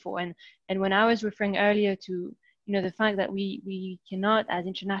designed for. And when I was referring earlier to the fact that we cannot, as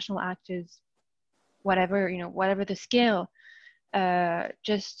international actors, whatever the scale,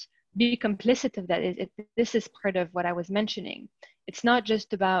 just be complicit of that. This is part of what I was mentioning. It's not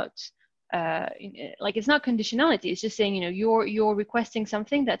just about it's not conditionality. It's just saying you're requesting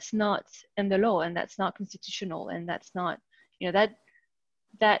something that's not in the law and that's not constitutional and that's not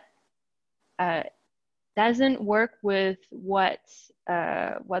that doesn't work with what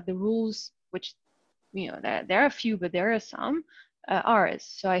the rules, which there are a few, but there are some are.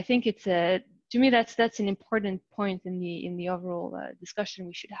 So I think to me that's an important point in the overall discussion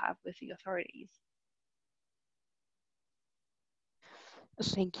we should have with the authorities.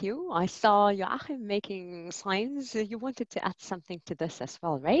 Thank you. I saw Joachim making signs. You wanted to add something to this as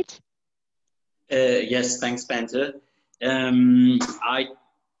well, right? Yes, thanks, Bente.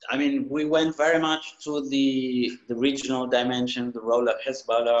 I mean, we went very much to the regional dimension, the role of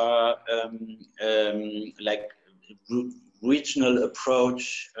Hisbollah, regional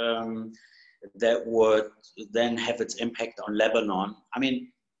approach that would then have its impact on Lebanon. I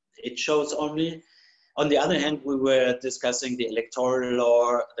mean, it shows only. On the other hand, we were discussing the electoral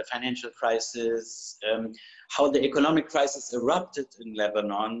law, the financial crisis, how the economic crisis erupted in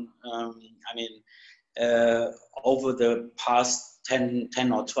Lebanon. Over the past 10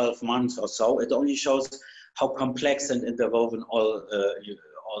 or 12 months or so, it only shows how complex and interwoven all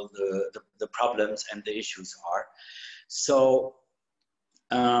the problems and the issues are. So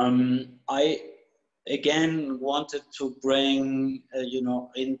I again wanted to bring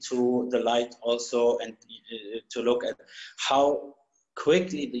into the light also, and to look at how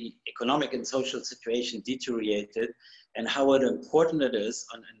quickly the economic and social situation deteriorated, and how important it is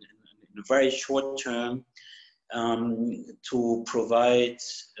in a very short term to provide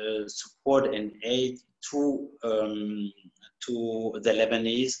support and aid to the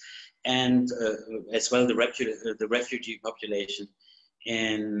Lebanese and as well the refugee population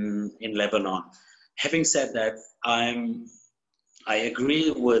in Lebanon. Having said that, I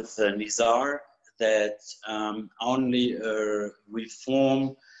agree with Nizar that only a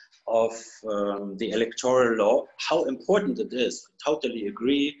reform of the electoral law, how important it is, I totally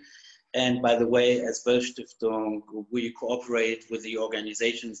agree. And by the way, as Böll-Stiftung, we cooperate with the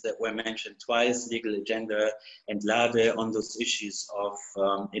organizations that were mentioned twice, Legal Agenda and LADE, on those issues of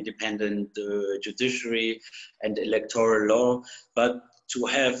independent judiciary and electoral law. But to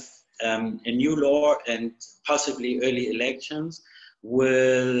have a new law and possibly early elections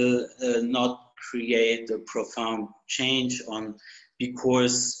will not create a profound change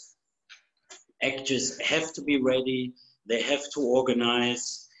because actors have to be ready, they have to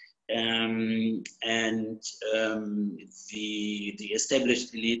organize, and the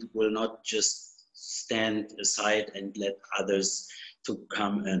established elite will not just stand aside and let others to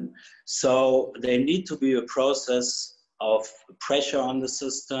come in. So there need to be a process of pressure on the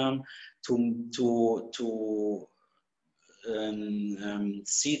system to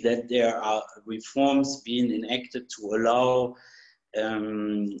see that there are reforms being enacted to allow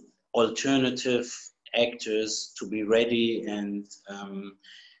alternative actors to be ready and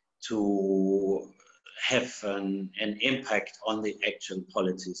to have an impact on the actual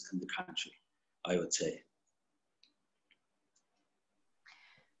politics in the country, I would say.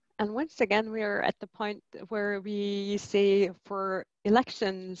 And once again, we are at the point where we say for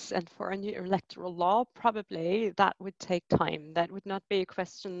elections and for a new electoral law, probably that would take time. That would not be a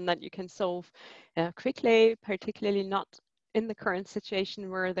question that you can solve quickly, particularly not in the current situation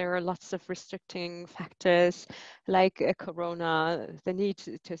where there are lots of restricting factors like corona, the need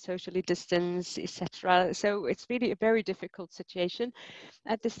to socially distance, etc. So it's really a very difficult situation.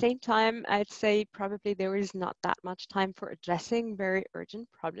 At the same time, I'd say probably there is not that much time for addressing very urgent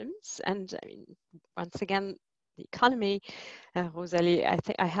problems. And I mean, once again, the economy, Rosalie, I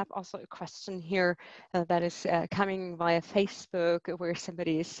think I have also a question here that is coming via Facebook, where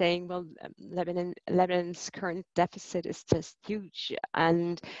somebody is saying, well, Lebanon's current deficit is just huge,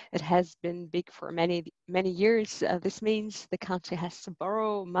 and it has been big for many years. This means the country has to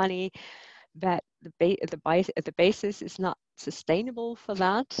borrow money, but the basis is not sustainable for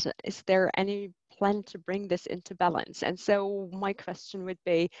that. Is there any plan to bring this into balance? And so my question would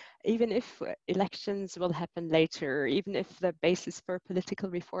be, even if elections will happen later, even if the basis for political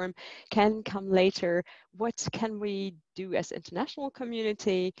reform can come later, what can we do as international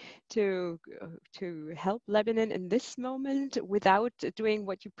community to help Lebanon in this moment without doing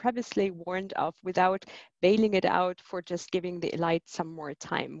what you previously warned of, without bailing it out for just giving the elite some more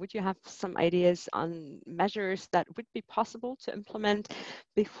time? Would you have some ideas on measures that would be possible to implement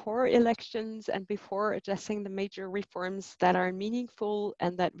before elections and before addressing the major reforms that are meaningful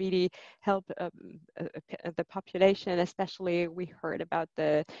and that really help the population? Especially, we heard about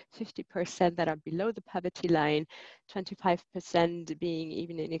the 50% that are below the poverty line, 25% being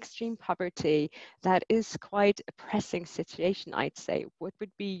even in extreme poverty. That is quite a pressing situation, I'd say. What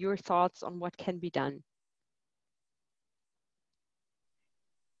would be your thoughts on what can be done?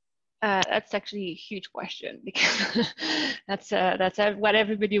 That's actually a huge question, because that's what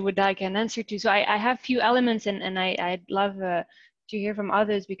everybody would like an answer to. So I have a few elements, and I'd love to hear from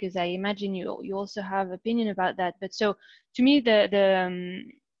others, because I imagine you also have opinion about that. But so to me, the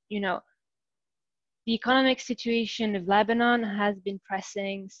economic situation of Lebanon has been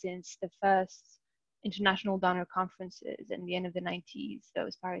pressing since the first international donor conferences in the end of the 90s. That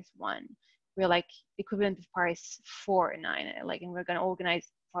was Paris 1. We're like the equivalent of Paris 4 and 9, and we're going to organize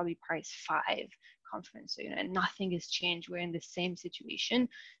probably Paris 5 conference. So, and nothing has changed. We're in the same situation,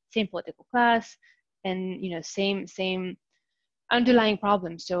 same political class, and same underlying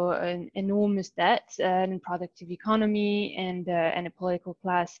problems. So an enormous debt, an unproductive economy, and a political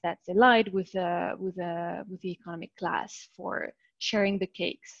class that's allied with the economic class for sharing the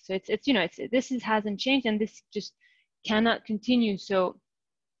cakes. So this hasn't changed, and this just cannot continue. So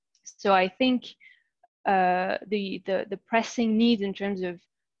I think the pressing need in terms of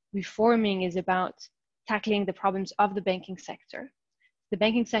reforming is about tackling the problems of the banking sector. The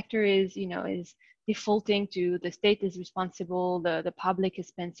banking sector is defaulting to the state is responsible. The public has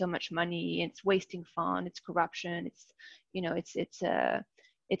spent so much money. It's wasting funds. It's corruption.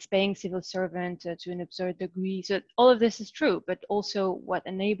 It's paying civil servant to an absurd degree. So all of this is true, but also what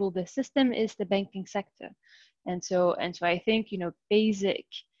enabled the system is the banking sector. And so I think basic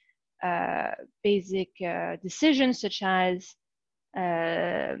decisions such as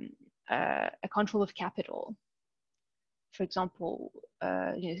a control of capital, for example,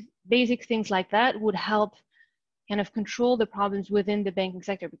 basic things like that would help kind of control the problems within the banking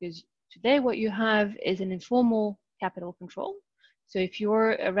sector, because today what you have is an informal capital control. So if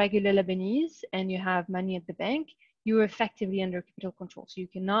you're a regular Lebanese and you have money at the bank, you're effectively under capital control. So you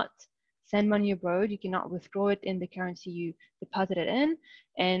cannot send money abroad, you cannot withdraw it in the currency you deposit it in,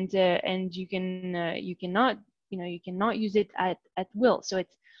 and you cannot use it at will. So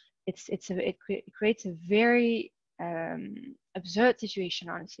it creates a very absurd situation.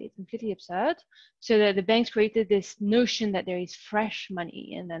 Honestly, it's completely absurd. So that the banks created this notion that there is fresh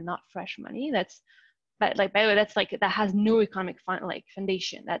money and then not fresh money. But like, by the way, that's like, that has no economic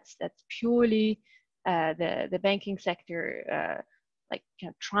foundation. That's purely the banking sector like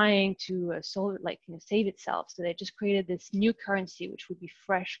trying to save itself. So they just created this new currency, which would be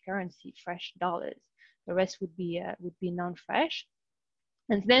fresh currency, fresh dollars. The rest would be non-fresh.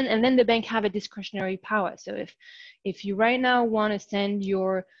 And then the bank have a discretionary power. So if you right now want to send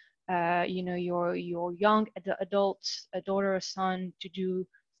your your young adult, a daughter or son, to do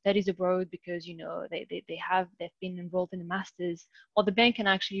studies abroad because they've been enrolled in a master's, or the bank can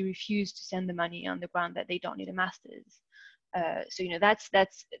actually refuse to send the money on the ground that they don't need a master's. So that's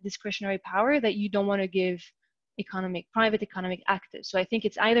discretionary power that you don't want to give private economic actors. So I think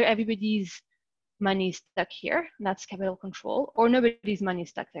it's either everybody's money stuck here, and that's capital control, or nobody's money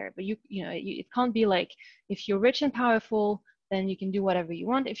stuck there. But it can't be like, if you're rich and powerful, then you can do whatever you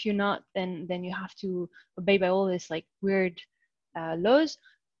want. If you're not, then you have to obey by all this like weird laws,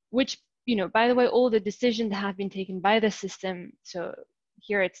 which by the way, all the decisions that have been taken by the system. So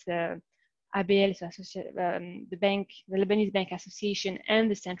here it's the ABL, so the Lebanese Bank Association, and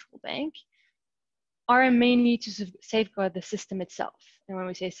the central bank, are mainly to safeguard the system itself. And when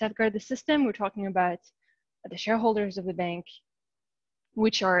we say safeguard the system, we're talking about the shareholders of the bank,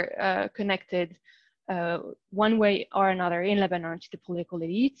 which are connected one way or another in Lebanon to the political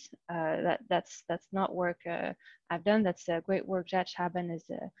elite. That's not work I've done. That's great work Judge Haben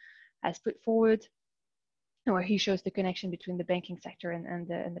has put forward, where he shows the connection between the banking sector and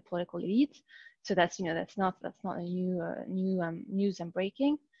the political elite. So that's not a new news I'm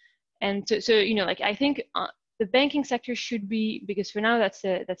breaking. And so I think the banking sector should be, because for now that's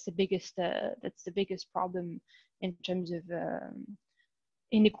the biggest problem in terms of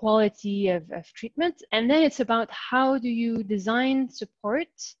inequality of treatment. And then it's about how do you design support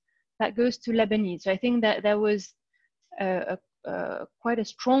that goes to Lebanese. So I think that there was quite a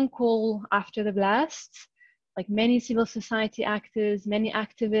strong call after the blast. Like many civil society actors, many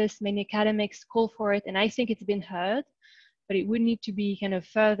activists, many academics call for it, and I think it's been heard. But it would need to be kind of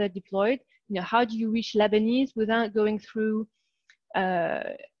further deployed. How do you reach Lebanese without going through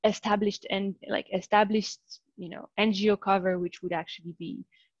established NGO cover, which would actually be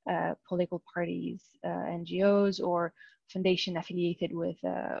political parties, NGOs, or foundation affiliated with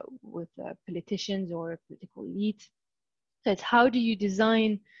politicians or political elite. So it's how do you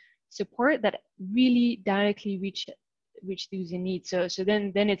design support that really directly reach those in need. So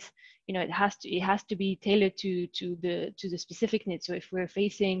then it's it has to be tailored to the specific needs. So if we're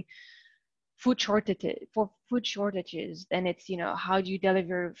facing food shortages, then it's how do you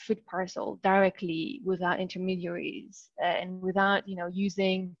deliver food parcel directly without intermediaries and without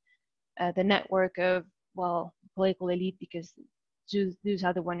using the network of political elite, because those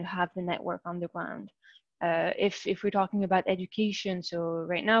are the ones who have the network on the ground. If we're talking about education, so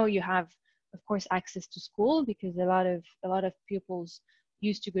right now you have, of course, access to school, because a lot of pupils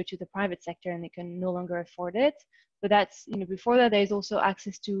used to go to the private sector and they can no longer afford it. But that's before that, there's also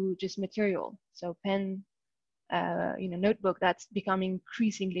access to just material, so pen, notebook. That's becoming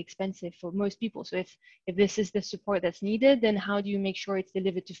increasingly expensive for most people. So if this is the support that's needed, then how do you make sure it's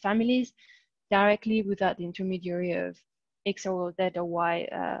delivered to families directly without the intermediary of X or Z or Y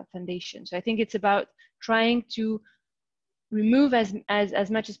foundation? So I think it's about trying to remove as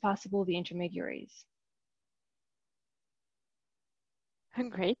much as possible the intermediaries.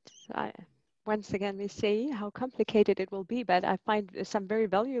 Great. Once again, we see how complicated it will be, but I find some very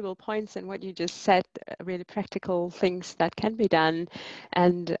valuable points in what you just said, really practical things that can be done,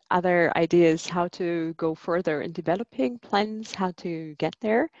 and other ideas how to go further in developing plans, how to get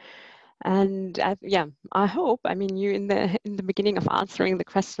there. And I hope, you in the beginning of answering the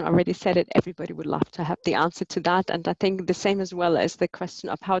question already said it, everybody would love to have the answer to that. And I think the same as well as the question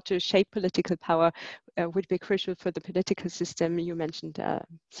of how to shape political power would be crucial for the political system. You mentioned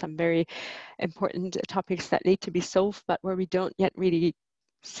some very important topics that need to be solved, but where we don't yet really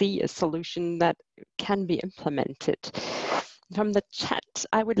see a solution that can be implemented. From the chat,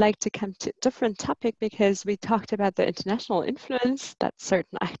 I would like to come to a different topic, because we talked about the international influence that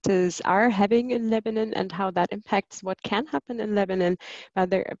certain actors are having in Lebanon and how that impacts what can happen in Lebanon.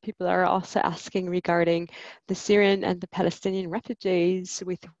 But people are also asking regarding the Syrian and the Palestinian refugees,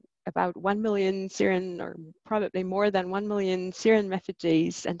 with about 1 million Syrian, or probably more than 1 million Syrian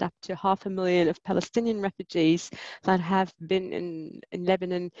refugees, and up to 500,000 of Palestinian refugees that have been in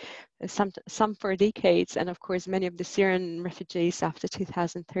Lebanon, some for decades, and of course many of the Syrian refugees after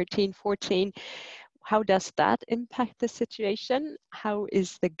 2013-14. how does that impact the situation? How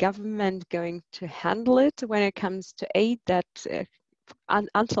is the government going to handle it when it comes to aid that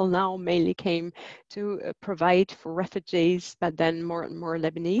until now mainly came to provide for refugees, but then more and more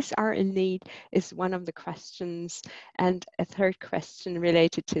Lebanese are in need, is one of the questions. And a third question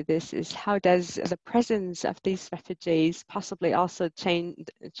related to this is, how does the presence of these refugees possibly also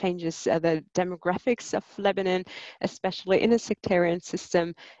changes the demographics of Lebanon, especially in a sectarian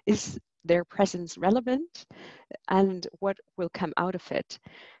system? Is their presence relevant, and what will come out of it?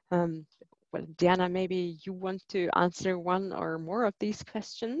 Well, Diana, maybe you want to answer one or more of these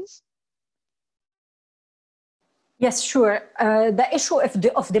questions? Yes, sure. The issue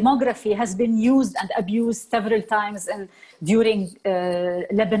of demography has been used and abused several times during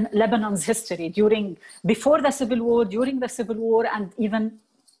Lebanon's history, before the civil war, during the civil war, and even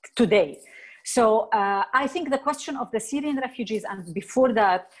today. So I think the question of the Syrian refugees and before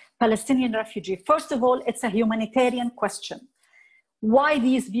that, Palestinian refugee, first of all, it's a humanitarian question. Why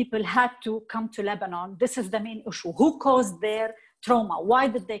these people had to come to Lebanon? This is the main issue. Who caused their trauma? Why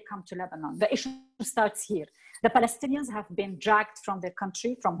did they come to Lebanon? The issue starts here. The Palestinians have been dragged from their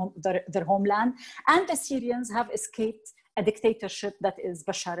country, from their homeland, and the Syrians have escaped a dictatorship that is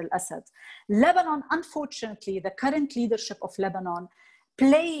Bashar al-Assad. Lebanon, unfortunately, the current leadership of Lebanon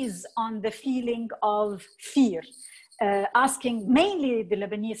plays on the feeling of fear, asking mainly the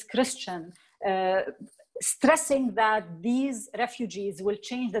Lebanese Christian, stressing that these refugees will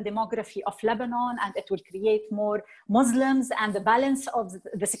change the demography of Lebanon and it will create more Muslims, and the balance of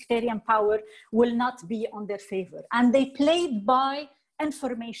the sectarian power will not be on their favor. And they played by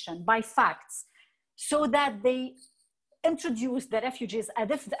information, by facts, so that they introduce the refugees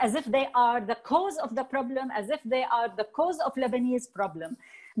as if they are the cause of the problem, as if they are the cause of Lebanese problem.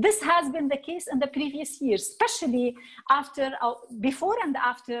 This has been the case in the previous years, especially before and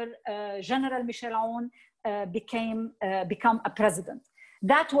after General Michel Aoun become a president.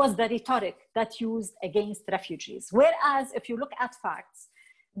 That was the rhetoric that used against refugees. Whereas if you look at facts,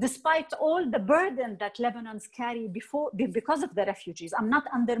 despite all the burden that Lebanons carry because of the refugees, I'm not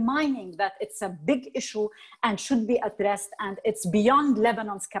undermining that it's a big issue and should be addressed, and it's beyond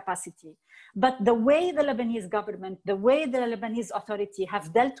Lebanon's capacity. But the way the Lebanese government, the way the Lebanese authority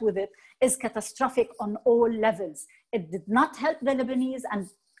have dealt with it is catastrophic on all levels. It did not help the Lebanese and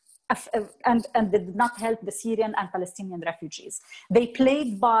did not help the Syrian and Palestinian refugees. They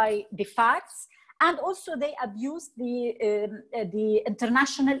played by the facts, and also they abused the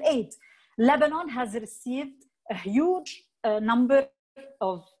international aid. Lebanon has received a huge number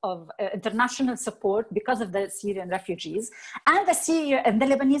of international support because of the Syrian refugees, and the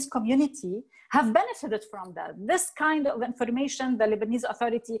Lebanese community have benefited from that. This kind of information, the Lebanese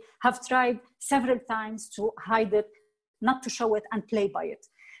authority have tried several times to hide it, not to show it, and play by it.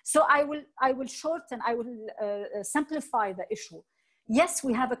 So I will shorten, I will simplify the issue. Yes,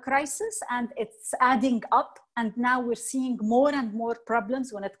 we have a crisis and it's adding up, and now we're seeing more and more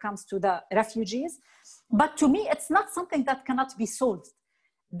problems when it comes to the refugees. But to me, it's not something that cannot be solved.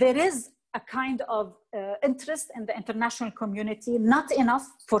 There is a kind of interest in the international community, not enough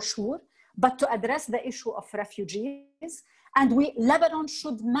for sure, but to address the issue of refugees. And Lebanon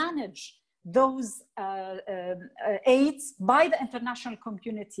should manage those aids by the international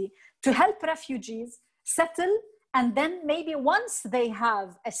community to help refugees settle, and then maybe once they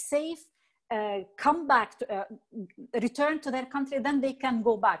have a safe comeback, return to their country, then they can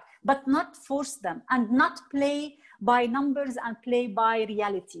go back, but not force them and not play by numbers and play by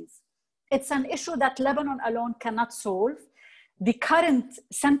realities. It's an issue that Lebanon alone cannot solve. The current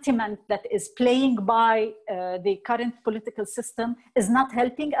sentiment that is playing by the current political system is not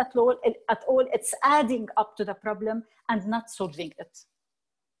helping at all. It's adding up to the problem and not solving it.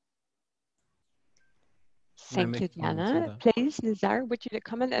 Thank you, Diana. Please, Nizar, would you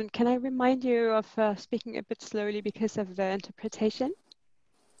comment? And can I remind you of speaking a bit slowly because of the interpretation?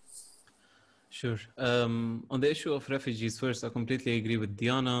 Sure. On the issue of refugees, first, I completely agree with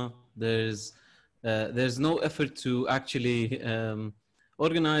Diana. There's no effort to actually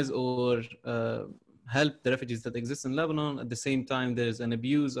organize or help the refugees that exist in Lebanon. At the same time, there's an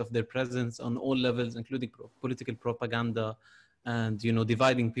abuse of their presence on all levels, including political propaganda and,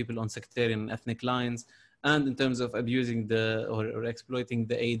 dividing people on sectarian and ethnic lines. And in terms of abusing or exploiting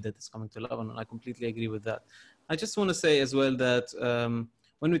the aid that is coming to Lebanon, I completely agree with that. I just want to say as well that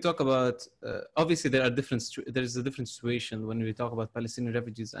when we talk about, obviously there is a different situation when we talk about Palestinian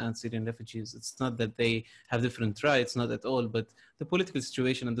refugees and Syrian refugees. It's not that they have different rights, not at all, but the political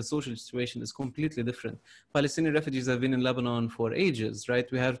situation and the social situation is completely different. Palestinian refugees have been in Lebanon for ages,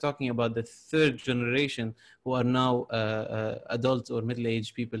 right? We are talking about the third generation who are now adult or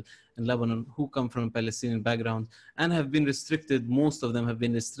middle-aged people in Lebanon who come from a Palestinian background and have been restricted, most of them have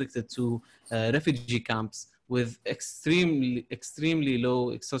been restricted to refugee camps with extremely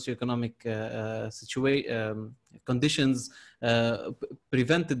low socioeconomic conditions,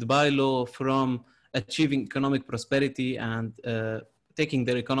 prevented by law from achieving economic prosperity and taking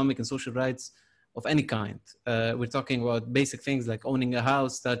their economic and social rights of any kind. We're talking about basic things like owning a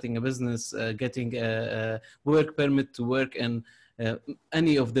house, starting a business, getting a work permit to work in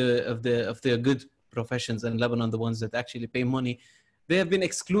any of the good professions in Lebanon, the ones that actually pay money. They have been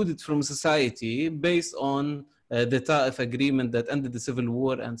excluded from society based on the Ta'if agreement that ended the civil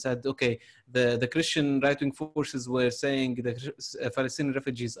war and said, okay, the Christian right-wing forces were saying the Palestinian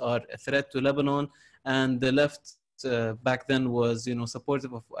refugees are a threat to Lebanon, and the left back then was,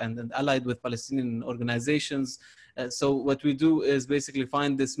 supportive of and allied with Palestinian organizations. So what we do is basically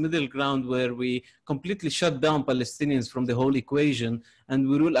find this middle ground where we completely shut down Palestinians from the whole equation, and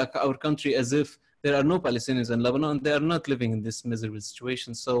we rule our country as if there are no Palestinians in Lebanon. They are not living in this miserable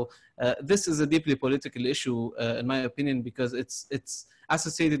situation. So this is a deeply political issue, in my opinion, because it's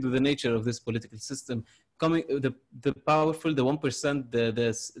associated with the nature of this political system. The powerful, the 1%,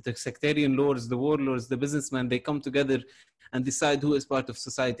 the sectarian lords, the warlords, the businessmen, they come together and decide who is part of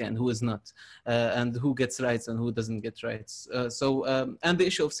society and who is not, and who gets rights and who doesn't get rights. And the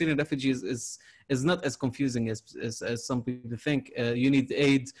issue of Syrian refugees is not as confusing as some people think. You need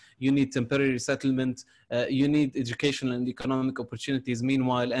aid, you need temporary settlement, you need educational and economic opportunities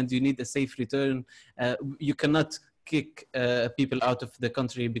meanwhile, and you need a safe return. You cannot kick people out of the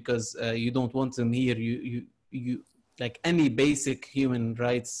country because you don't want them here. You like any basic human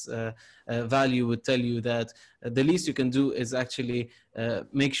rights value would tell you that the least you can do is actually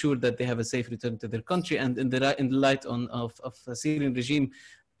make sure that they have a safe return to their country. And in the light of the Syrian regime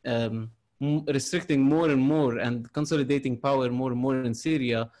restricting more and more and consolidating power more and more in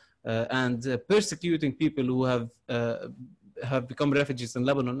Syria and persecuting people who have become refugees in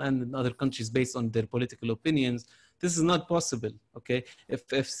Lebanon and in other countries based on their political opinions, this is not possible. Okay, if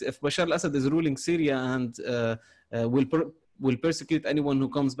Bashar al-Assad is ruling Syria and will persecute anyone who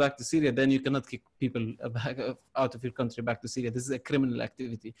comes back to Syria, then you cannot kick people back out of your country back to Syria. This is a criminal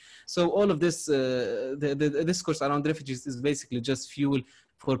activity. So all of this, the discourse around refugees is basically just fuel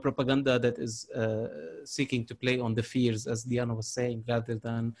for propaganda that is seeking to play on the fears, as Diana was saying, rather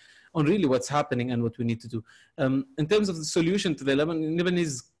than on really what's happening and what we need to do. In terms of the solution to the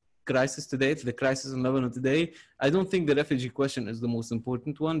Lebanese crisis today, to the crisis in Lebanon today, I don't think the refugee question is the most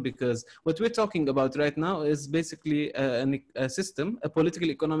important one, because what we're talking about right now is basically a system, a political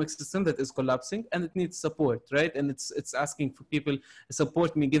economic system that is collapsing, and it needs support, right? And it's asking for people,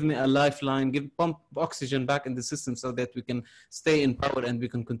 support me, give me a lifeline, pump oxygen back in the system so that we can stay in power and we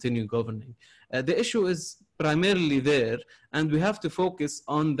can continue governing. The issue is primarily there, and we have to focus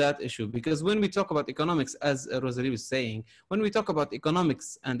on that issue, because when we talk about economics, as Rosalie was saying, when we talk about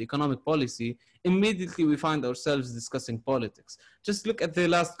economics and economic policy, immediately we find ourselves discussing politics. Just look at the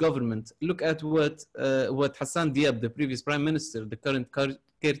last government. Look at what Hassan Diab, the previous prime minister, the current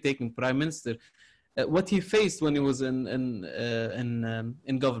caretaking prime minister, what he faced when he was in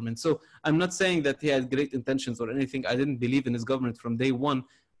government. So I'm not saying that he had great intentions or anything. I didn't believe in his government from day one.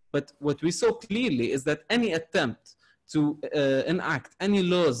 But what we saw clearly is that any attempt to enact any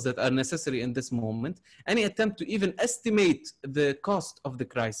laws that are necessary in this moment, any attempt to even estimate the cost of the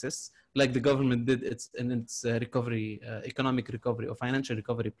crisis, like the government did in its recovery, economic recovery or financial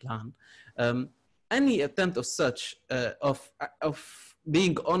recovery plan, any attempt of such, of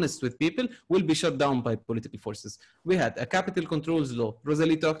being honest with people, will be shut down by political forces. We had a capital controls law.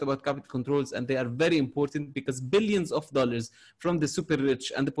 Rosalie talked about capital controls, and they are very important because billions of dollars from the super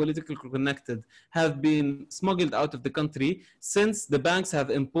rich and the politically connected have been smuggled out of the country since the banks have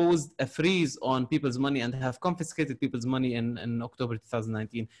imposed a freeze on people's money and have confiscated people's money in October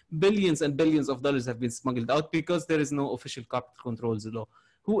 2019. Billions and billions of dollars have been smuggled out because there is no official capital controls law.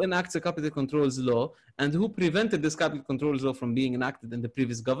 Who enacts a capital controls law and who prevented this capital controls law from being enacted in the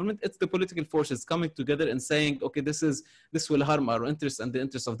previous government? It's the political forces coming together and saying, okay, this will harm our interests and the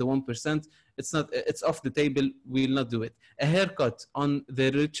interests of the 1%. It's off the table. We will not do it. A haircut on the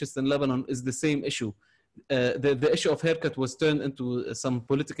richest in Lebanon is the same issue. the issue of haircut was turned into some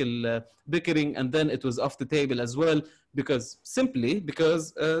political bickering, and then it was off the table as well, because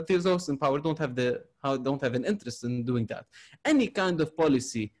those in power don't have an interest in doing that. Any kind of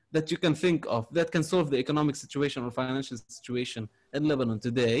policy that you can think of that can solve the economic situation or financial situation in Lebanon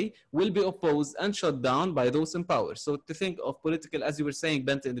today will be opposed and shut down by those in power. So to think of political, as you were saying,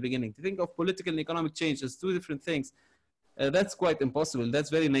 Bente, in the beginning, to think of political and economic change as two different things, that's quite impossible. That's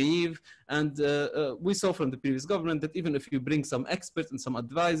very naive. And we saw from the previous government that even if you bring some experts and some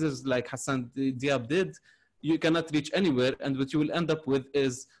advisors like Hassan Diab did, you cannot reach anywhere. And what you will end up with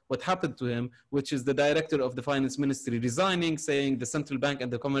is what happened to him, which is the director of the finance ministry resigning, saying the central bank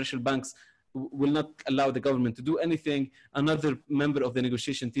and the commercial banks will not allow the government to do anything. Another member of the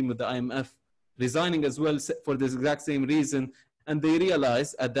negotiation team with the IMF resigning as well for the exact same reason. And they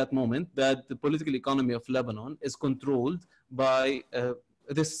realized at that moment that the political economy of Lebanon is controlled by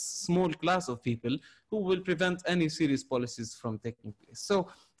this small class of people who will prevent any serious policies from taking place. So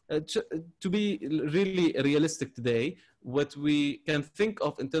to be really realistic today, what we can think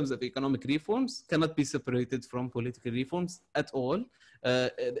of in terms of economic reforms cannot be separated from political reforms at all.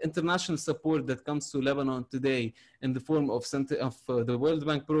 The international support that comes to Lebanon today in the form of the World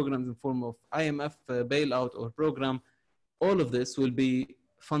Bank programs, in the form of IMF bailout or program, all of this will be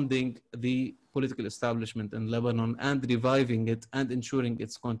funding the political establishment in Lebanon and reviving it and ensuring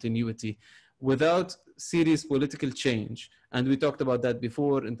its continuity. Without serious political change, and we talked about that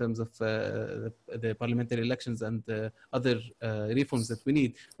before in terms of the parliamentary elections and other reforms that we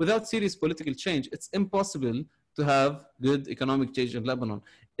need, without serious political change, it's impossible to have good economic change in Lebanon.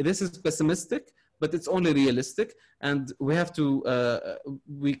 This is pessimistic, but it's only realistic, and we have to,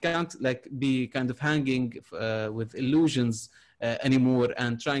 we can't like be kind of hanging with illusions anymore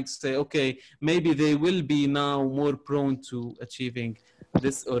and trying to say, okay, maybe they will be now more prone to achieving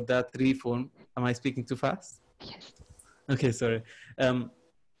this or that reform. Am I speaking too fast? Yes. Okay, sorry.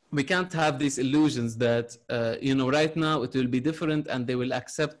 We can't have these illusions that, you know, right now it will be different and they will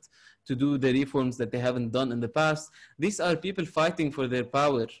accept to do the reforms that they haven't done in the past. These are people fighting for their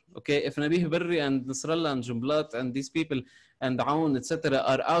power, okay? If Nabih Berri and Nasrallah and Jumblat and these people and Aoun, etc.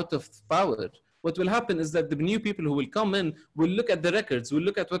 are out of power, what will happen is that the new people who will come in will look at the records, will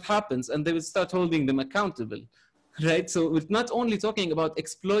look at what happens, and they will start holding them accountable, right? So we're not only talking about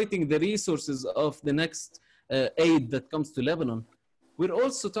exploiting the resources of the next aid that comes to Lebanon, we're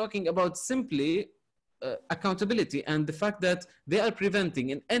also talking about simply accountability and the fact that they are preventing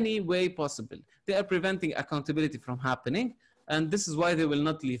in any way possible. They are preventing accountability from happening, and this is why they will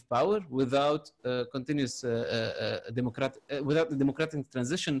not leave power without continuous without the democratic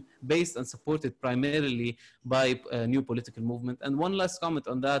transition based and supported primarily by a new political movement. And one last comment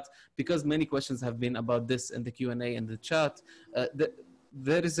on that, because many questions have been about this in the Q&A and the chat.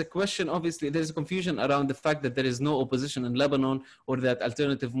 There is a question, obviously, there is a confusion around the fact that there is no opposition in Lebanon or that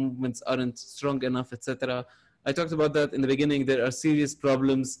alternative movements aren't strong enough, etc. I talked about that in the beginning. There are serious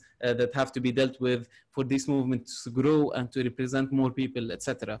problems that have to be dealt with for these movements to grow and to represent more people,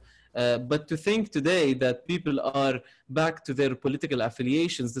 etc. But to think today that people are back to their political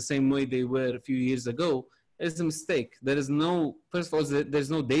affiliations the same way they were a few years ago is a mistake. There is no, first of all, there's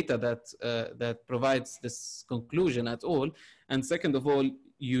no data that provides this conclusion at all. And second of all,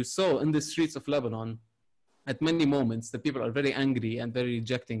 you saw in the streets of Lebanon, at many moments, the people are very angry and very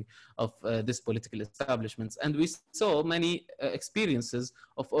rejecting of this political establishments. And we saw many experiences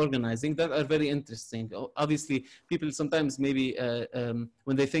of organizing that are very interesting. Obviously, people sometimes maybe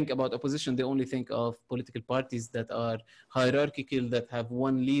when they think about opposition, they only think of political parties that are hierarchical, that have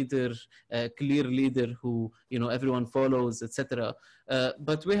one leader, a clear leader who, you know, everyone follows, etc.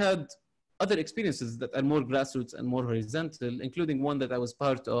 But we had other experiences that are more grassroots and more horizontal, including one that I was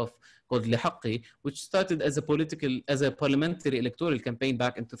part of called Lihaqi, which started as a parliamentary electoral campaign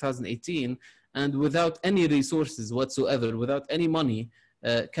back in 2018, and without any resources whatsoever, without any money,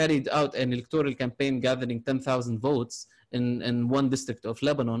 carried out an electoral campaign gathering 10,000 votes in one district of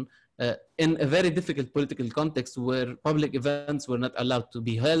Lebanon, in a very difficult political context where public events were not allowed to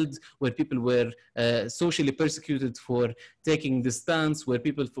be held, where people were socially persecuted for taking the stance, where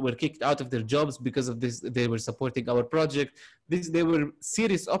people were kicked out of their jobs because of this, they were supporting our project. They were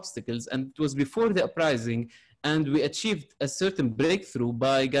serious obstacles, and it was before the uprising, and we achieved a certain breakthrough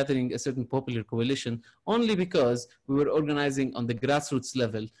by gathering a certain popular coalition only because we were organizing on the grassroots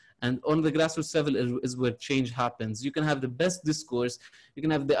level. And on the grassroots level is where change happens. You can have the best discourse, you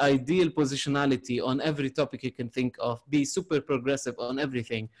can have the ideal positionality on every topic you can think of, be super progressive on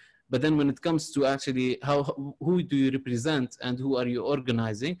everything. But then when it comes to actually who do you represent and who are you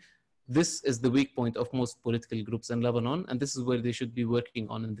organizing, this is the weak point of most political groups in Lebanon, and this is where they should be working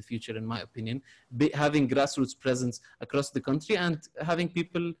on in the future, in my opinion, having grassroots presence across the country and having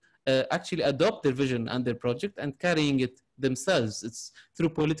people actually adopt their vision and their project and carrying it themselves. It's through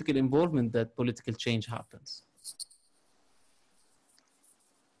political involvement that political change happens.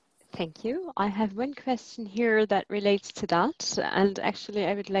 Thank you. I have one question here that relates to that, and actually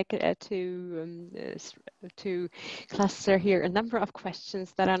I would like to cluster here a number of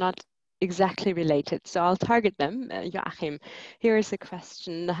questions that are not exactly related. So I'll target them. Joachim, here is a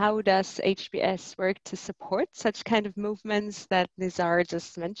question. How does HBS work to support such kind of movements that Nizar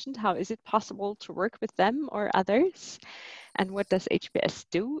just mentioned? How is it possible to work with them or others? And what does HBS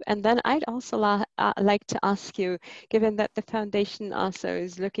do? And then I'd also like to ask you, given that the foundation also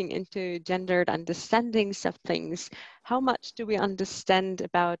is looking into gendered understandings of things, how much do we understand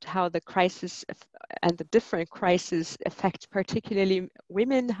about how the crisis and the different crises affect particularly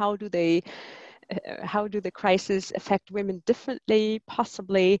women? How do the crises affect women differently,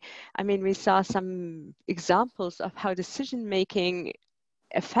 possibly? I mean, we saw some examples of how decision-making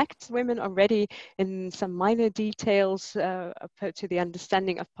affects women already in some minor details to the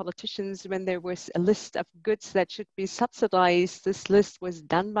understanding of politicians. When there was a list of goods that should be subsidized, this list was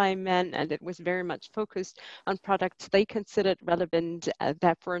done by men and it was very much focused on products they considered relevant,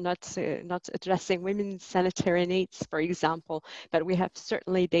 therefore not addressing women's sanitary needs, for example. But we have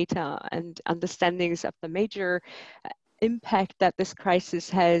certainly data and understandings of the major impact that this crisis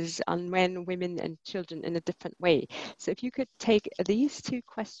has on men, women, and children in a different way. So if you could take these two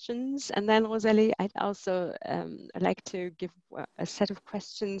questions, and then Rosalie, I'd also like to give a set of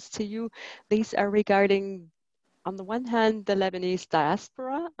questions to you. These are regarding, on the one hand, the Lebanese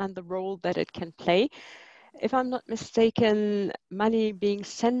diaspora and the role that it can play. If I'm not mistaken, money being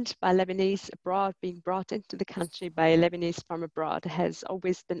sent by Lebanese abroad, being brought into the country by Lebanese from abroad, has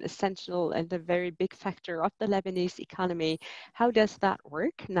always been essential and a very big factor of the Lebanese economy. How does that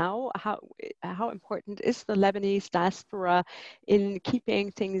work now? How important is the Lebanese diaspora in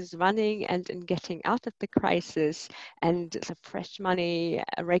keeping things running and in getting out of the crisis? And the fresh money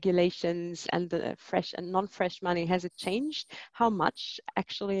regulations and the fresh and non-fresh money, has it changed? How much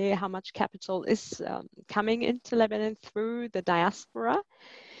capital is coming into Lebanon through the diaspora?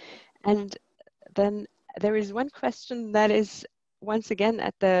 And then there is one question that is once again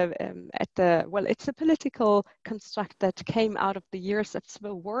well, it's a political construct that came out of the years of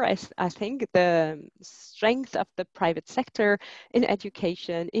civil war. I think the strength of the private sector in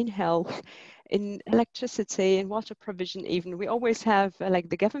education, in health, in electricity, in water provision even. We always have like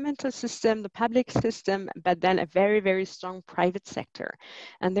the governmental system, the public system, but then a very, very strong private sector.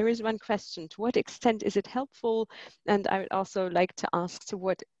 And there is one question: to what extent is it helpful? And I would also like to ask, to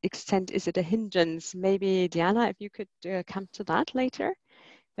what extent is it a hindrance? Maybe Diana, if you could come to that later.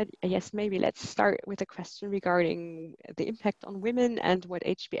 But yes, maybe let's start with a question regarding the impact on women and what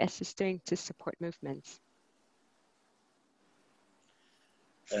HBS is doing to support movements.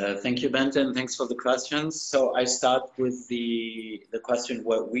 Thank you, Bente, and thanks for the questions. So I start with the question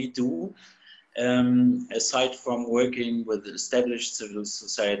what we do. Aside from working with established civil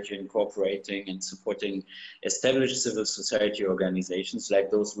society and cooperating and supporting established civil society organizations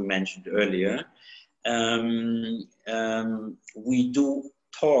like those we mentioned earlier, we do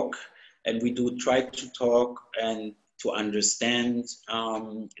talk, and we do try to talk and to understand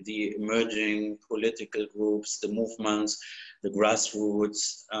the emerging political groups, the movements, the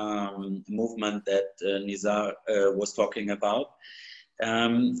grassroots movement that Nizar was talking about.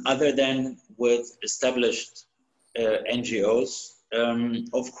 Other than with established NGOs,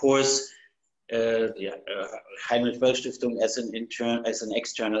 of course, Heinrich-Böll-Stiftung as an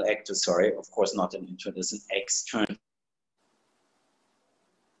external actor, sorry, of course not an intern, as an external.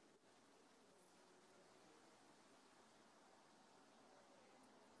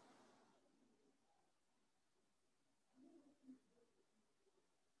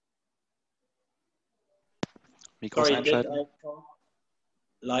 Sorry,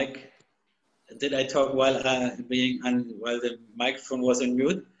 did I talk while while the microphone was on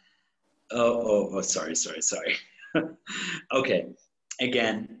mute? Oh, sorry. Okay,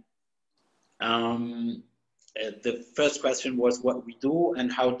 again, the first question was what we do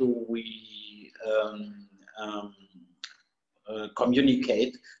and how do we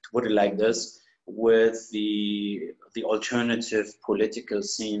communicate, to put it like this, with the alternative political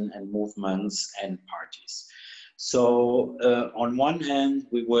scene and movements and parties. So on one hand,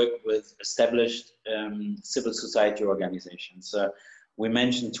 we work with established civil society organizations. We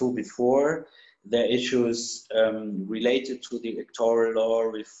mentioned two before. There are issues related to the electoral law,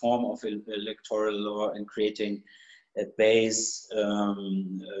 reform of electoral law, and creating base,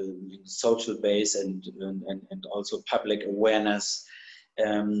 social base, and also public awareness,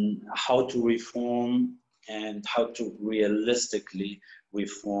 how to reform and how to realistically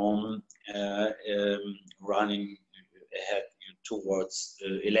reform, running ahead towards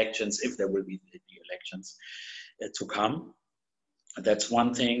elections, if there will be the elections to come. That's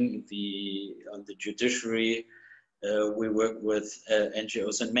one thing. On the judiciary, we work with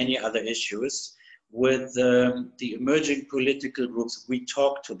NGOs and many other issues. With the emerging political groups, we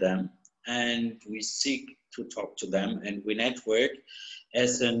talk to them and we seek to talk to them, and we network.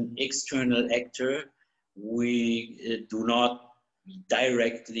 As an external actor, we do not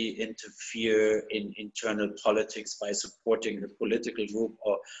directly interfere in internal politics by supporting a political group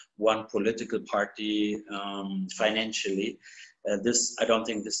or one political party financially. I don't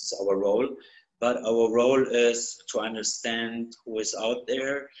think this is our role, but our role is to understand who is out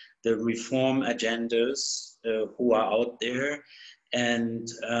there, the reform agendas who are out there, and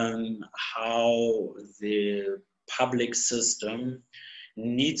how the public system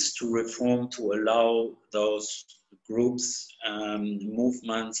needs to reform to allow those groups,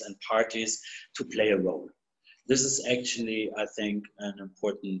 movements and parties to play a role. This is actually, I think, an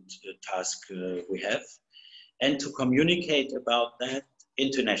important task we have, and to communicate about that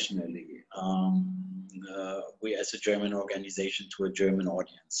internationally. We as a German organization to a German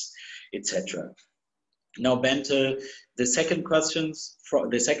audience, etc. Now, Bente, the second question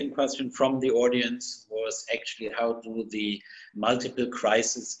from the audience was actually, how do the multiple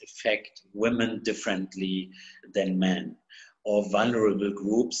crises affect women differently than men, or vulnerable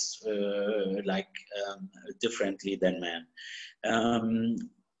groups differently than men?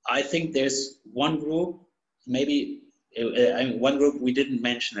 I think there's one group, one group we didn't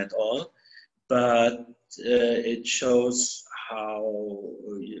mention at all, but it shows how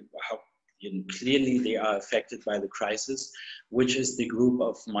clearly they are affected by the crisis, which is the group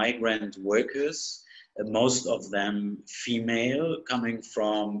of migrant workers, most of them female, coming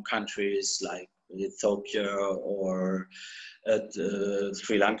from countries like Ethiopia or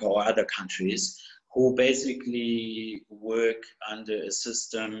Sri Lanka or other countries, who basically work under a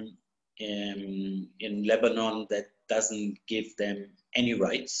system in Lebanon that doesn't give them any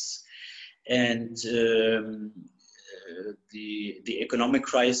rights. And the economic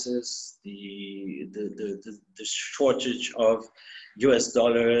crisis, the shortage of US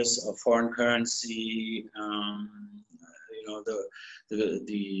dollars or foreign currency,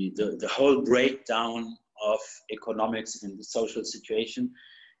 the whole breakdown of economics and the social situation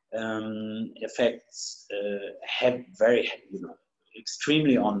affects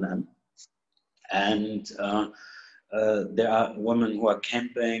extremely on them. And there are women who are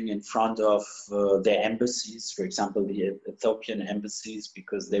camping in front of their embassies, for example, the Ethiopian embassies,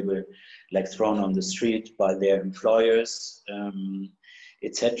 because they were thrown on the street by their employers,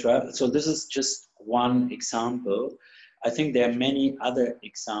 etc. So this is just one example. I think there are many other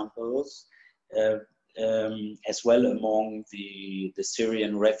examples as well among the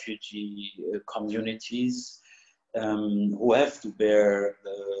Syrian refugee communities who have to bear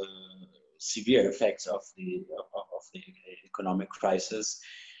the severe effects of the economic crisis,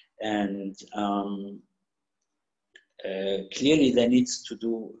 and clearly there needs to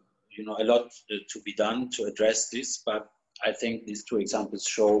do a lot to be done to address this. But I think these two examples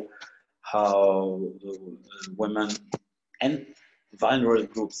show how women and vulnerable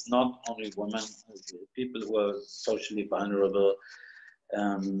groups, not only women, people who are socially vulnerable,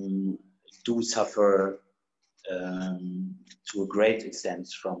 do suffer to a great extent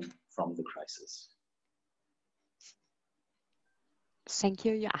from the crisis. Thank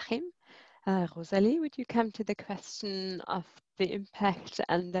you, Joachim. Rosalie, would you come to the question of the impact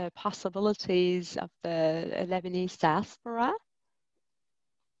and the possibilities of the Lebanese diaspora?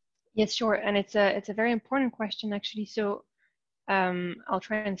 Yes, sure. And it's a very important question, actually. So I'll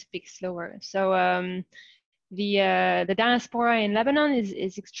try and speak slower. So the diaspora in Lebanon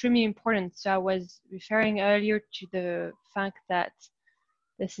is extremely important. So I was referring earlier to the fact that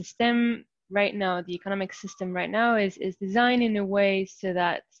the system right now, the economic system right now, is designed in a way so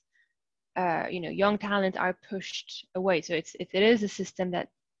that young talent are pushed away. So it is a system that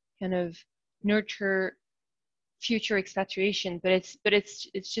kind of nurture future expatriation, but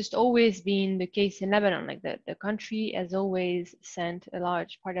it's just always been the case in Lebanon. Like the country has always sent a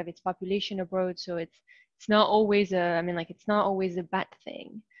large part of its population abroad, so it's not always it's not always a bad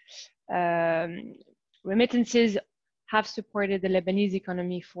thing. Remittances have supported the Lebanese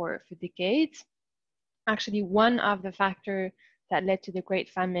economy for decades. Actually, one of the factors that led to the Great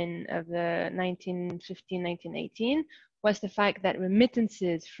Famine of the 1915-1918 was the fact that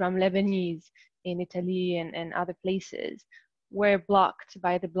remittances from Lebanese in Italy and other places were blocked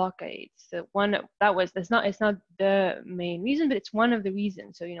by the blockade. So it's not the main reason, but it's one of the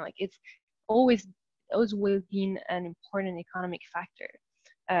reasons. So like it's always been an important economic factor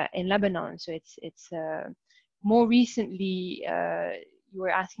in Lebanon. So it's more recently you were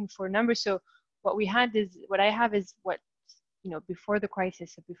asking for numbers. So what I have is what before the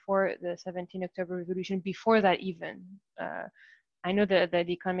crisis, so before the 17 October revolution, before that even. I know the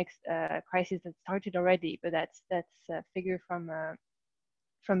economic crisis that started already, but that's a figure from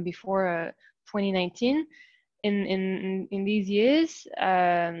before 2019. In these years,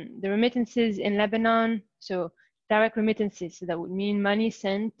 the remittances in Lebanon, so direct remittances, so that would mean money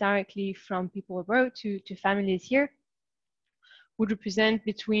sent directly from people abroad to families here, would represent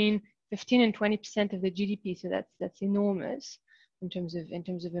between 15 and 20% of the GDP. So that's enormous in terms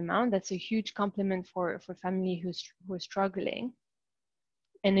of amount. That's a huge compliment for family who are struggling.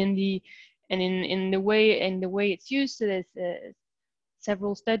 And in the way it's used, so there's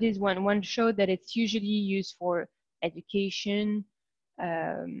several studies. One showed that it's usually used for education,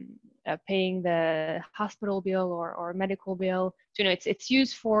 paying the hospital bill or medical bill. So it's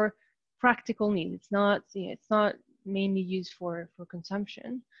used for practical needs. It's not mainly used for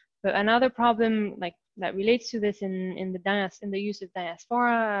consumption. But another problem that relates to this in the use of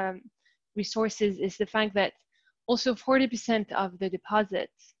diaspora resources is the fact that also 40% of the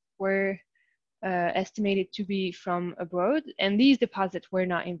deposits were estimated to be from abroad, and these deposits were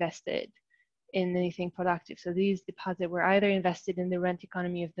not invested in anything productive. So these deposits were either invested in the rent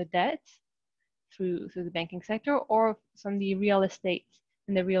economy of the debt through the banking sector, or from the real estate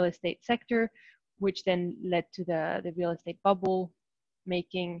sector, which then led to the real estate bubble,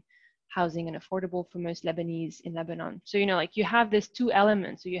 making housing unaffordable for most Lebanese in Lebanon. So you have these two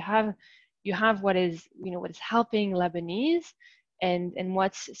elements. So you have what is helping Lebanese and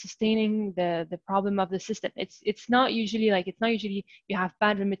what's sustaining the problem of the system. It's not usually you have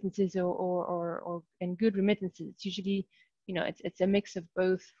bad remittances or good remittances. It's usually it's a mix of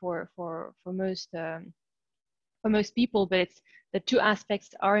both for most people, but the two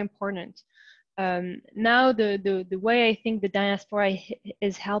aspects are important. Now the way I think the diaspora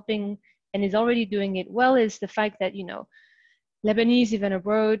is helping and is already doing it well is the fact that Lebanese, even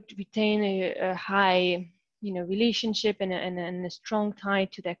abroad, retain a high relationship and a strong tie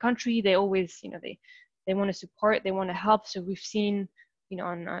to their country. They always they want to support, they want to help. So we've seen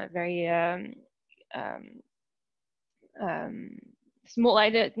on a very small,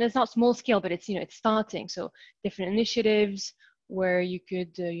 it's not small scale, but it's it's starting. So different initiatives where you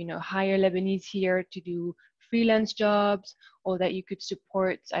could hire Lebanese here to do freelance jobs, or that you could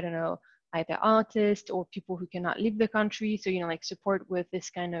support, I don't know, either artists or people who cannot leave the country. So support with this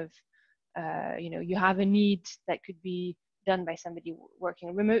kind of you have a need that could be done by somebody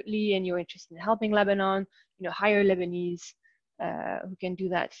working remotely and you're interested in helping Lebanon, hire Lebanese who can do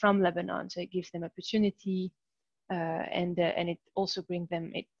that from Lebanon. So it gives them opportunity and it also brings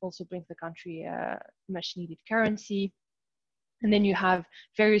the country much needed currency. And then you have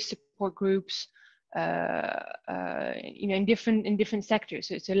various support groups, in different sectors.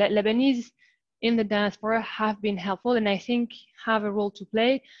 So Lebanese in the diaspora have been helpful, and I think have a role to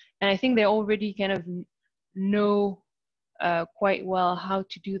play. And I think they already kind of know quite well how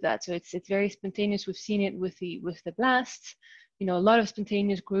to do that. So it's very spontaneous. We've seen it with the blasts. A lot of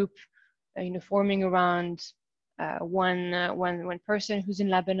spontaneous group, forming around one person who's in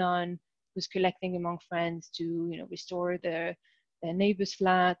Lebanon, who's collecting among friends to restore their neighbor's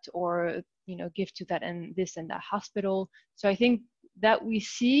flat, or give to that and this and that hospital. So I think that we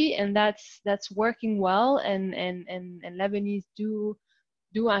see, and that's working well, and Lebanese do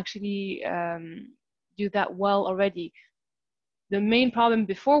actually do that well already. The main problem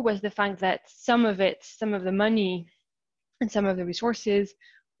before was the fact that some of the money and some of the resources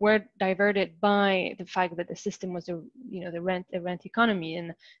were diverted by the fact that the system was a rent economy,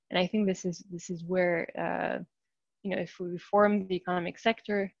 and I think this is where if we reform the economic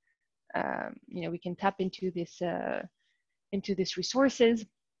sector, we can tap into these resources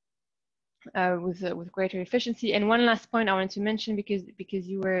with greater efficiency. And one last point I wanted to mention, because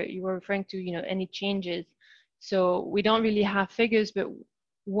you were referring to any changes. So we don't really have figures, but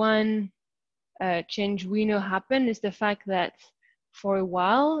one change we know happened is the fact that for a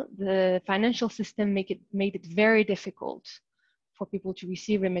while the financial system made it very difficult for people to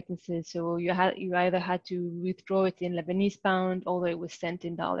receive remittances. So you either had to withdraw it in Lebanese pound, although it was sent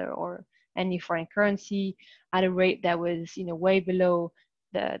in dollar or any foreign currency, at a rate that was way below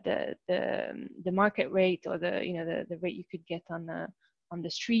the market rate, or the rate you could get on the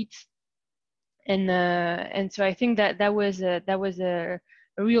streets. And so I think that was a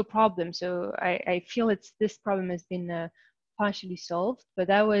real problem. So I feel this problem has been partially solved, but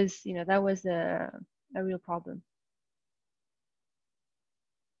that was a real problem.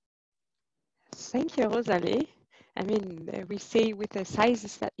 Thank you, Rosalie. I mean, we see with the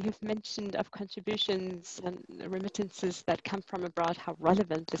sizes that you've mentioned of contributions and remittances that come from abroad, how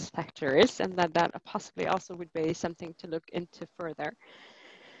relevant this factor is, and that possibly also would be something to look into further.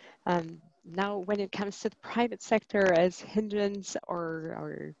 Now, when it comes to the private sector as hindrance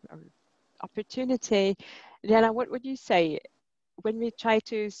or opportunity, Diana, what would you say? When we try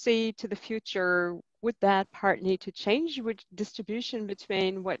to see to the future, would that part need to change? Would distribution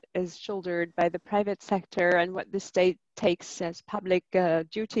between what is shouldered by the private sector and what the state takes as public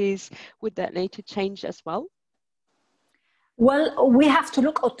duties, would that need to change as well? Well, we have to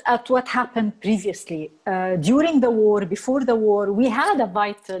look at what happened previously. During the war, before the war, we had a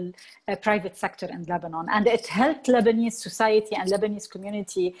vital private sector in Lebanon, and it helped Lebanese society and Lebanese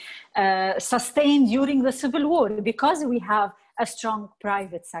community sustain during the civil war because we have a strong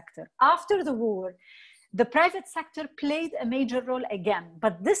private sector. After the war, the private sector played a major role again,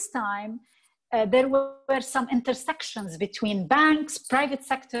 but this time there were some intersections between banks, private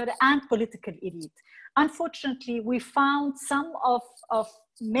sector, and political elite. Unfortunately, we found some of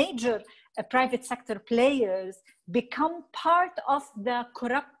major private sector players become part of the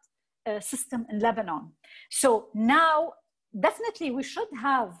corrupt system in Lebanon. So now, definitely we should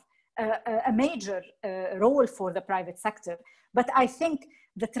have a major role for the private sector. But I think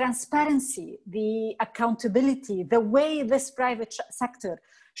the transparency, the accountability, the way this private sector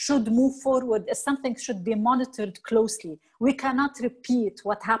should move forward is something should be monitored closely. We cannot repeat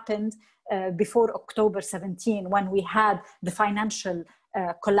what happened before October 17 when we had the financial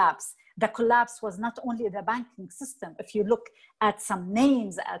collapse. The collapse was not only the banking system. If you look at some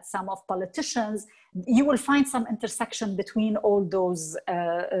names, at some of politicians, you will find some intersection between all those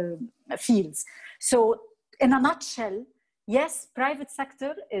fields. So in a nutshell, yes, private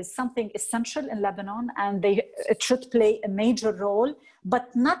sector is something essential in Lebanon and it should play a major role,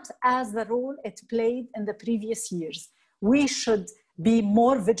 but not as the role it played in the previous years. We should be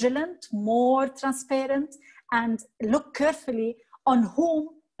more vigilant, more transparent, and look carefully on whom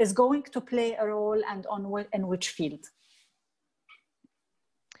is going to play a role and in which field.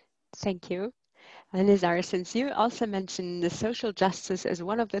 Thank you. And Nizar, since you also mentioned the social justice as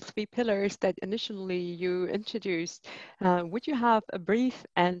one of the 3 pillars that initially you introduced, would you have a brief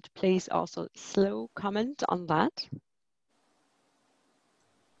and please also slow comment on that?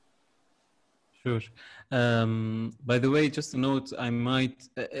 Sure. By the way, just a note, I might,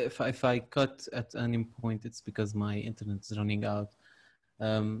 if I cut at any point, it's because my internet is running out.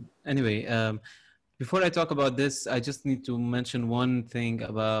 Anyway, before I talk about this, I just need to mention one thing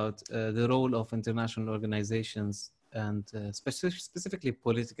about the role of international organizations and specifically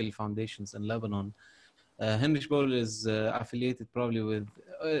political foundations in Lebanon. Heinrich-Böll is affiliated probably with,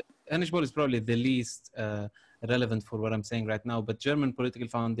 Heinrich-Böll is probably the least relevant for what I'm saying right now, but German political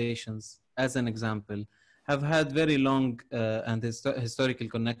foundations, as an example, have had very long and historical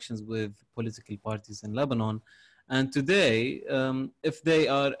connections with political parties in Lebanon. And today, if they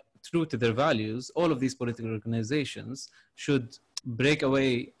are true to their values, all of these political organizations should break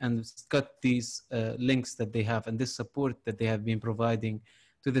away and cut these links that they have and this support that they have been providing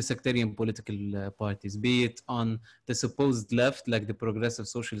to the sectarian political parties, be it on the supposed left, like the Progressive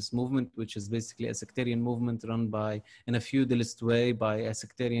Socialist Movement, which is basically a sectarian movement run by, in a feudalist way, by a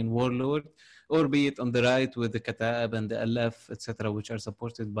sectarian warlord, or be it on the right with the Kataib and the Alef, etc., which are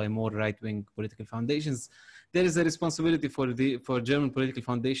supported by more right-wing political foundations. There is a responsibility for German political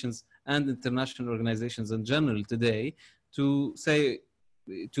foundations and international organizations in general today to say,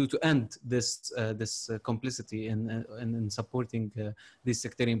 to end this complicity in supporting these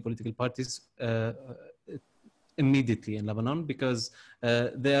sectarian political parties immediately in Lebanon, because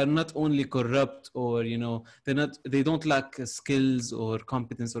they are not only corrupt or they don't lack skills or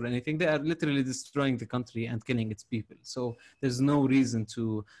competence or anything. They are literally destroying the country and killing its people. So there's no reason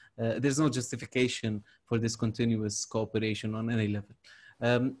to there's no justification for this continuous cooperation on any level.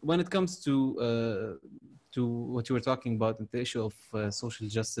 When it comes to what you were talking about, the issue of social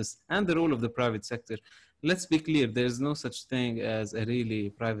justice and the role of the private sector, let's be clear, there's no such thing as a really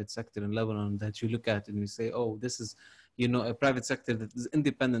private sector in Lebanon that you look at and you say, oh, this is, a private sector that is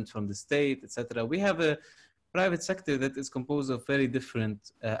independent from the state, etc. We have a private sector that is composed of very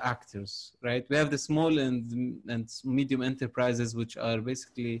different actors, right? We have the small and medium enterprises, which are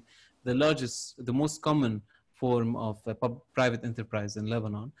basically the largest, the most common form of private enterprise in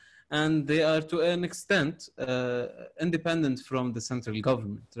Lebanon. And they are, to an extent, independent from the central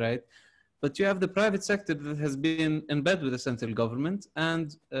government, right? But you have the private sector that has been in bed with the central government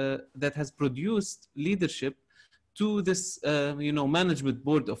and that has produced leadership to this, management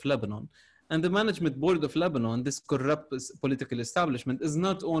board of Lebanon. And the management board of Lebanon, this corrupt political establishment, is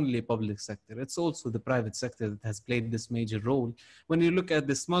not only public sector, it's also the private sector that has played this major role. When you look at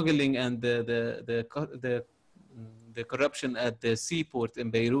the smuggling and the corruption at the seaport in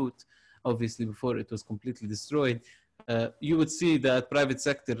Beirut, obviously before it was completely destroyed, you would see that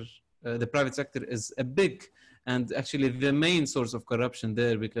the private sector is a big and actually the main source of corruption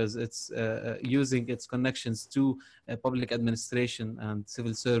there, because it's using its connections to public administration and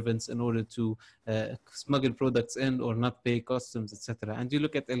civil servants in order to smuggle products in or not pay customs, etc. And you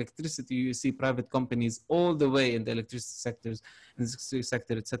look at electricity, you see private companies all the way in the electricity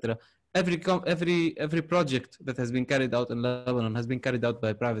sector, etc. Every project that has been carried out in Lebanon has been carried out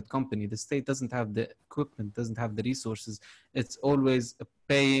by a private company. The state doesn't have the equipment, doesn't have the resources. It's always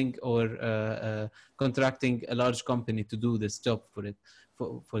paying or contracting a large company to do this job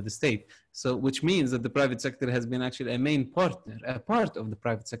for the state. So, which means that the private sector has been actually a main partner. A part of the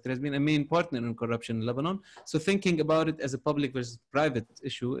private sector has been a main partner in corruption in Lebanon. So thinking about it as a public versus private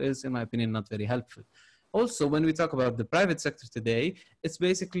issue is, in my opinion, not very helpful. Also, when we talk about the private sector today, it's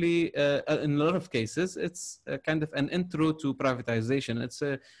basically, in a lot of cases, it's kind of an intro to privatization.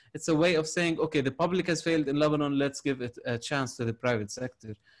 It's a way of saying, okay, the public has failed in Lebanon, let's give it a chance to the private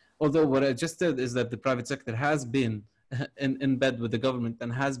sector. Although what I just said is that the private sector has been in bed with the government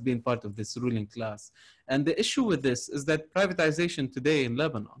and has been part of this ruling class. And the issue with this is that privatization today in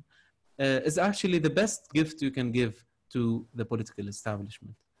Lebanon is actually the best gift you can give to the political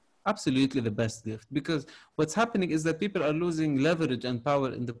establishment. Absolutely the best gift, because what's happening is that people are losing leverage and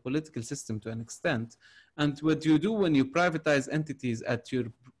power in the political system to an extent. And what you do when you privatize entities at your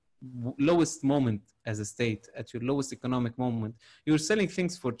lowest moment as a state, at your lowest economic moment, you're selling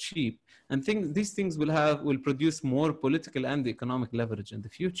things for cheap, and these things will produce more political and economic leverage in the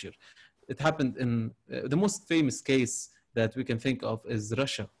future. It happened in the most famous case that we can think of is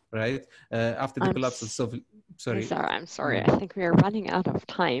Russia, right? After the collapse of Soviet. Sorry. Nizar, I'm sorry. I think we are running out of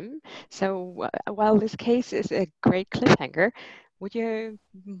time. So while this case is a great cliffhanger, would you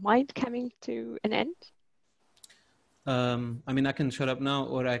mind coming to an end? I mean, I can shut up now,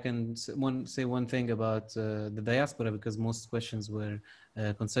 or I can say one thing about the diaspora, because most questions were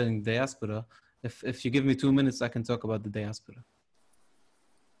concerning diaspora. If you give me 2 minutes, I can talk about the diaspora.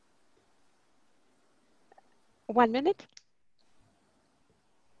 1 minute?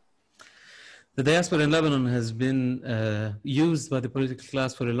 The diaspora in Lebanon has been used by the political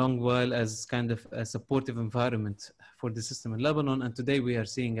class for a long while as kind of a supportive environment for the system in Lebanon. And today we are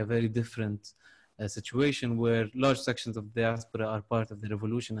seeing a very different situation where large sections of the diaspora are part of the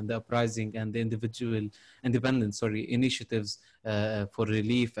revolution and the uprising and the independent initiatives for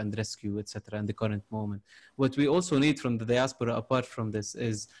relief and rescue, etc. in the current moment. What we also need from the diaspora, apart from this,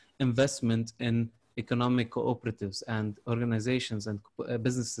 is investment in economic cooperatives and organizations and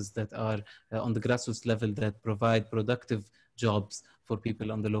businesses that are on the grassroots level that provide productive jobs for people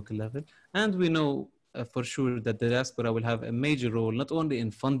on the local level. And we know for sure that the diaspora will have a major role, not only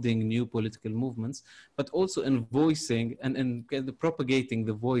in funding new political movements, but also in voicing and in propagating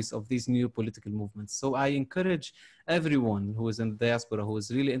the voice of these new political movements. So I encourage everyone who is in the diaspora, who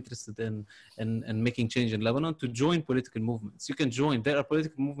is really interested in making change in Lebanon, to join political movements. You can join. There are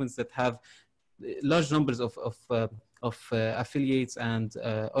political movements that have large numbers of affiliates and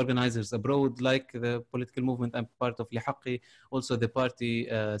organizers abroad, like the political movement I'm part of, Lihaqi, also the party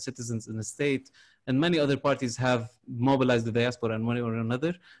Citizens in the State, and many other parties have mobilized the diaspora in one way or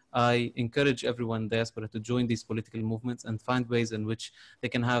another. I encourage everyone in the diaspora to join these political movements and find ways in which they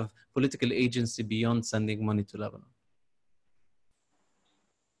can have political agency beyond sending money to Lebanon.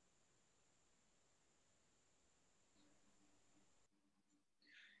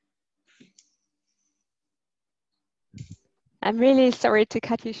 I'm really sorry to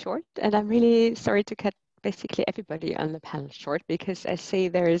cut you short, and I'm really sorry to cut basically everybody on the panel short, because I see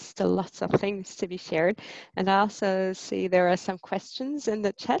there is still lots of things to be shared. And I also see there are some questions in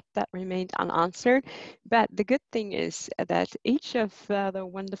the chat that remained unanswered. But the good thing is that each of the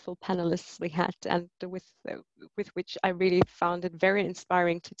wonderful panelists we had, and with which I really found it very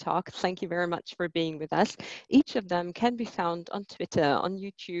inspiring to talk, thank you very much for being with us. Each of them can be found on Twitter, on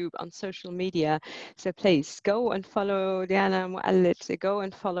YouTube, on social media. So please go and follow Diana Moukalled, go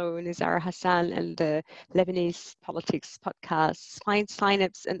and follow Nizar, Hassan, and the Lebanese Politics podcasts, find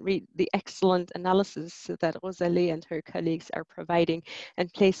signups and read the excellent analysis that Rosalie and her colleagues are providing.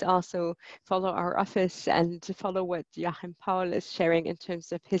 And please also follow our office and follow what Joachim Paul is sharing in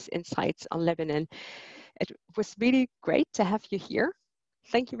terms of his insights on Lebanon. It was really great to have you here.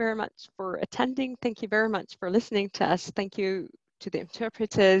 Thank you very much for attending. Thank you very much for listening to us. Thank you to the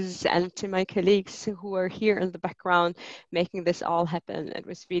interpreters and to my colleagues who are here in the background making this all happen. It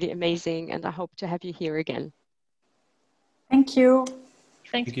was really amazing, and I hope to have you here again. Thank you.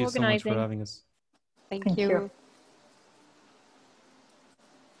 Thanks Thank for you so much organizing. for having us. Thank Thank you. you.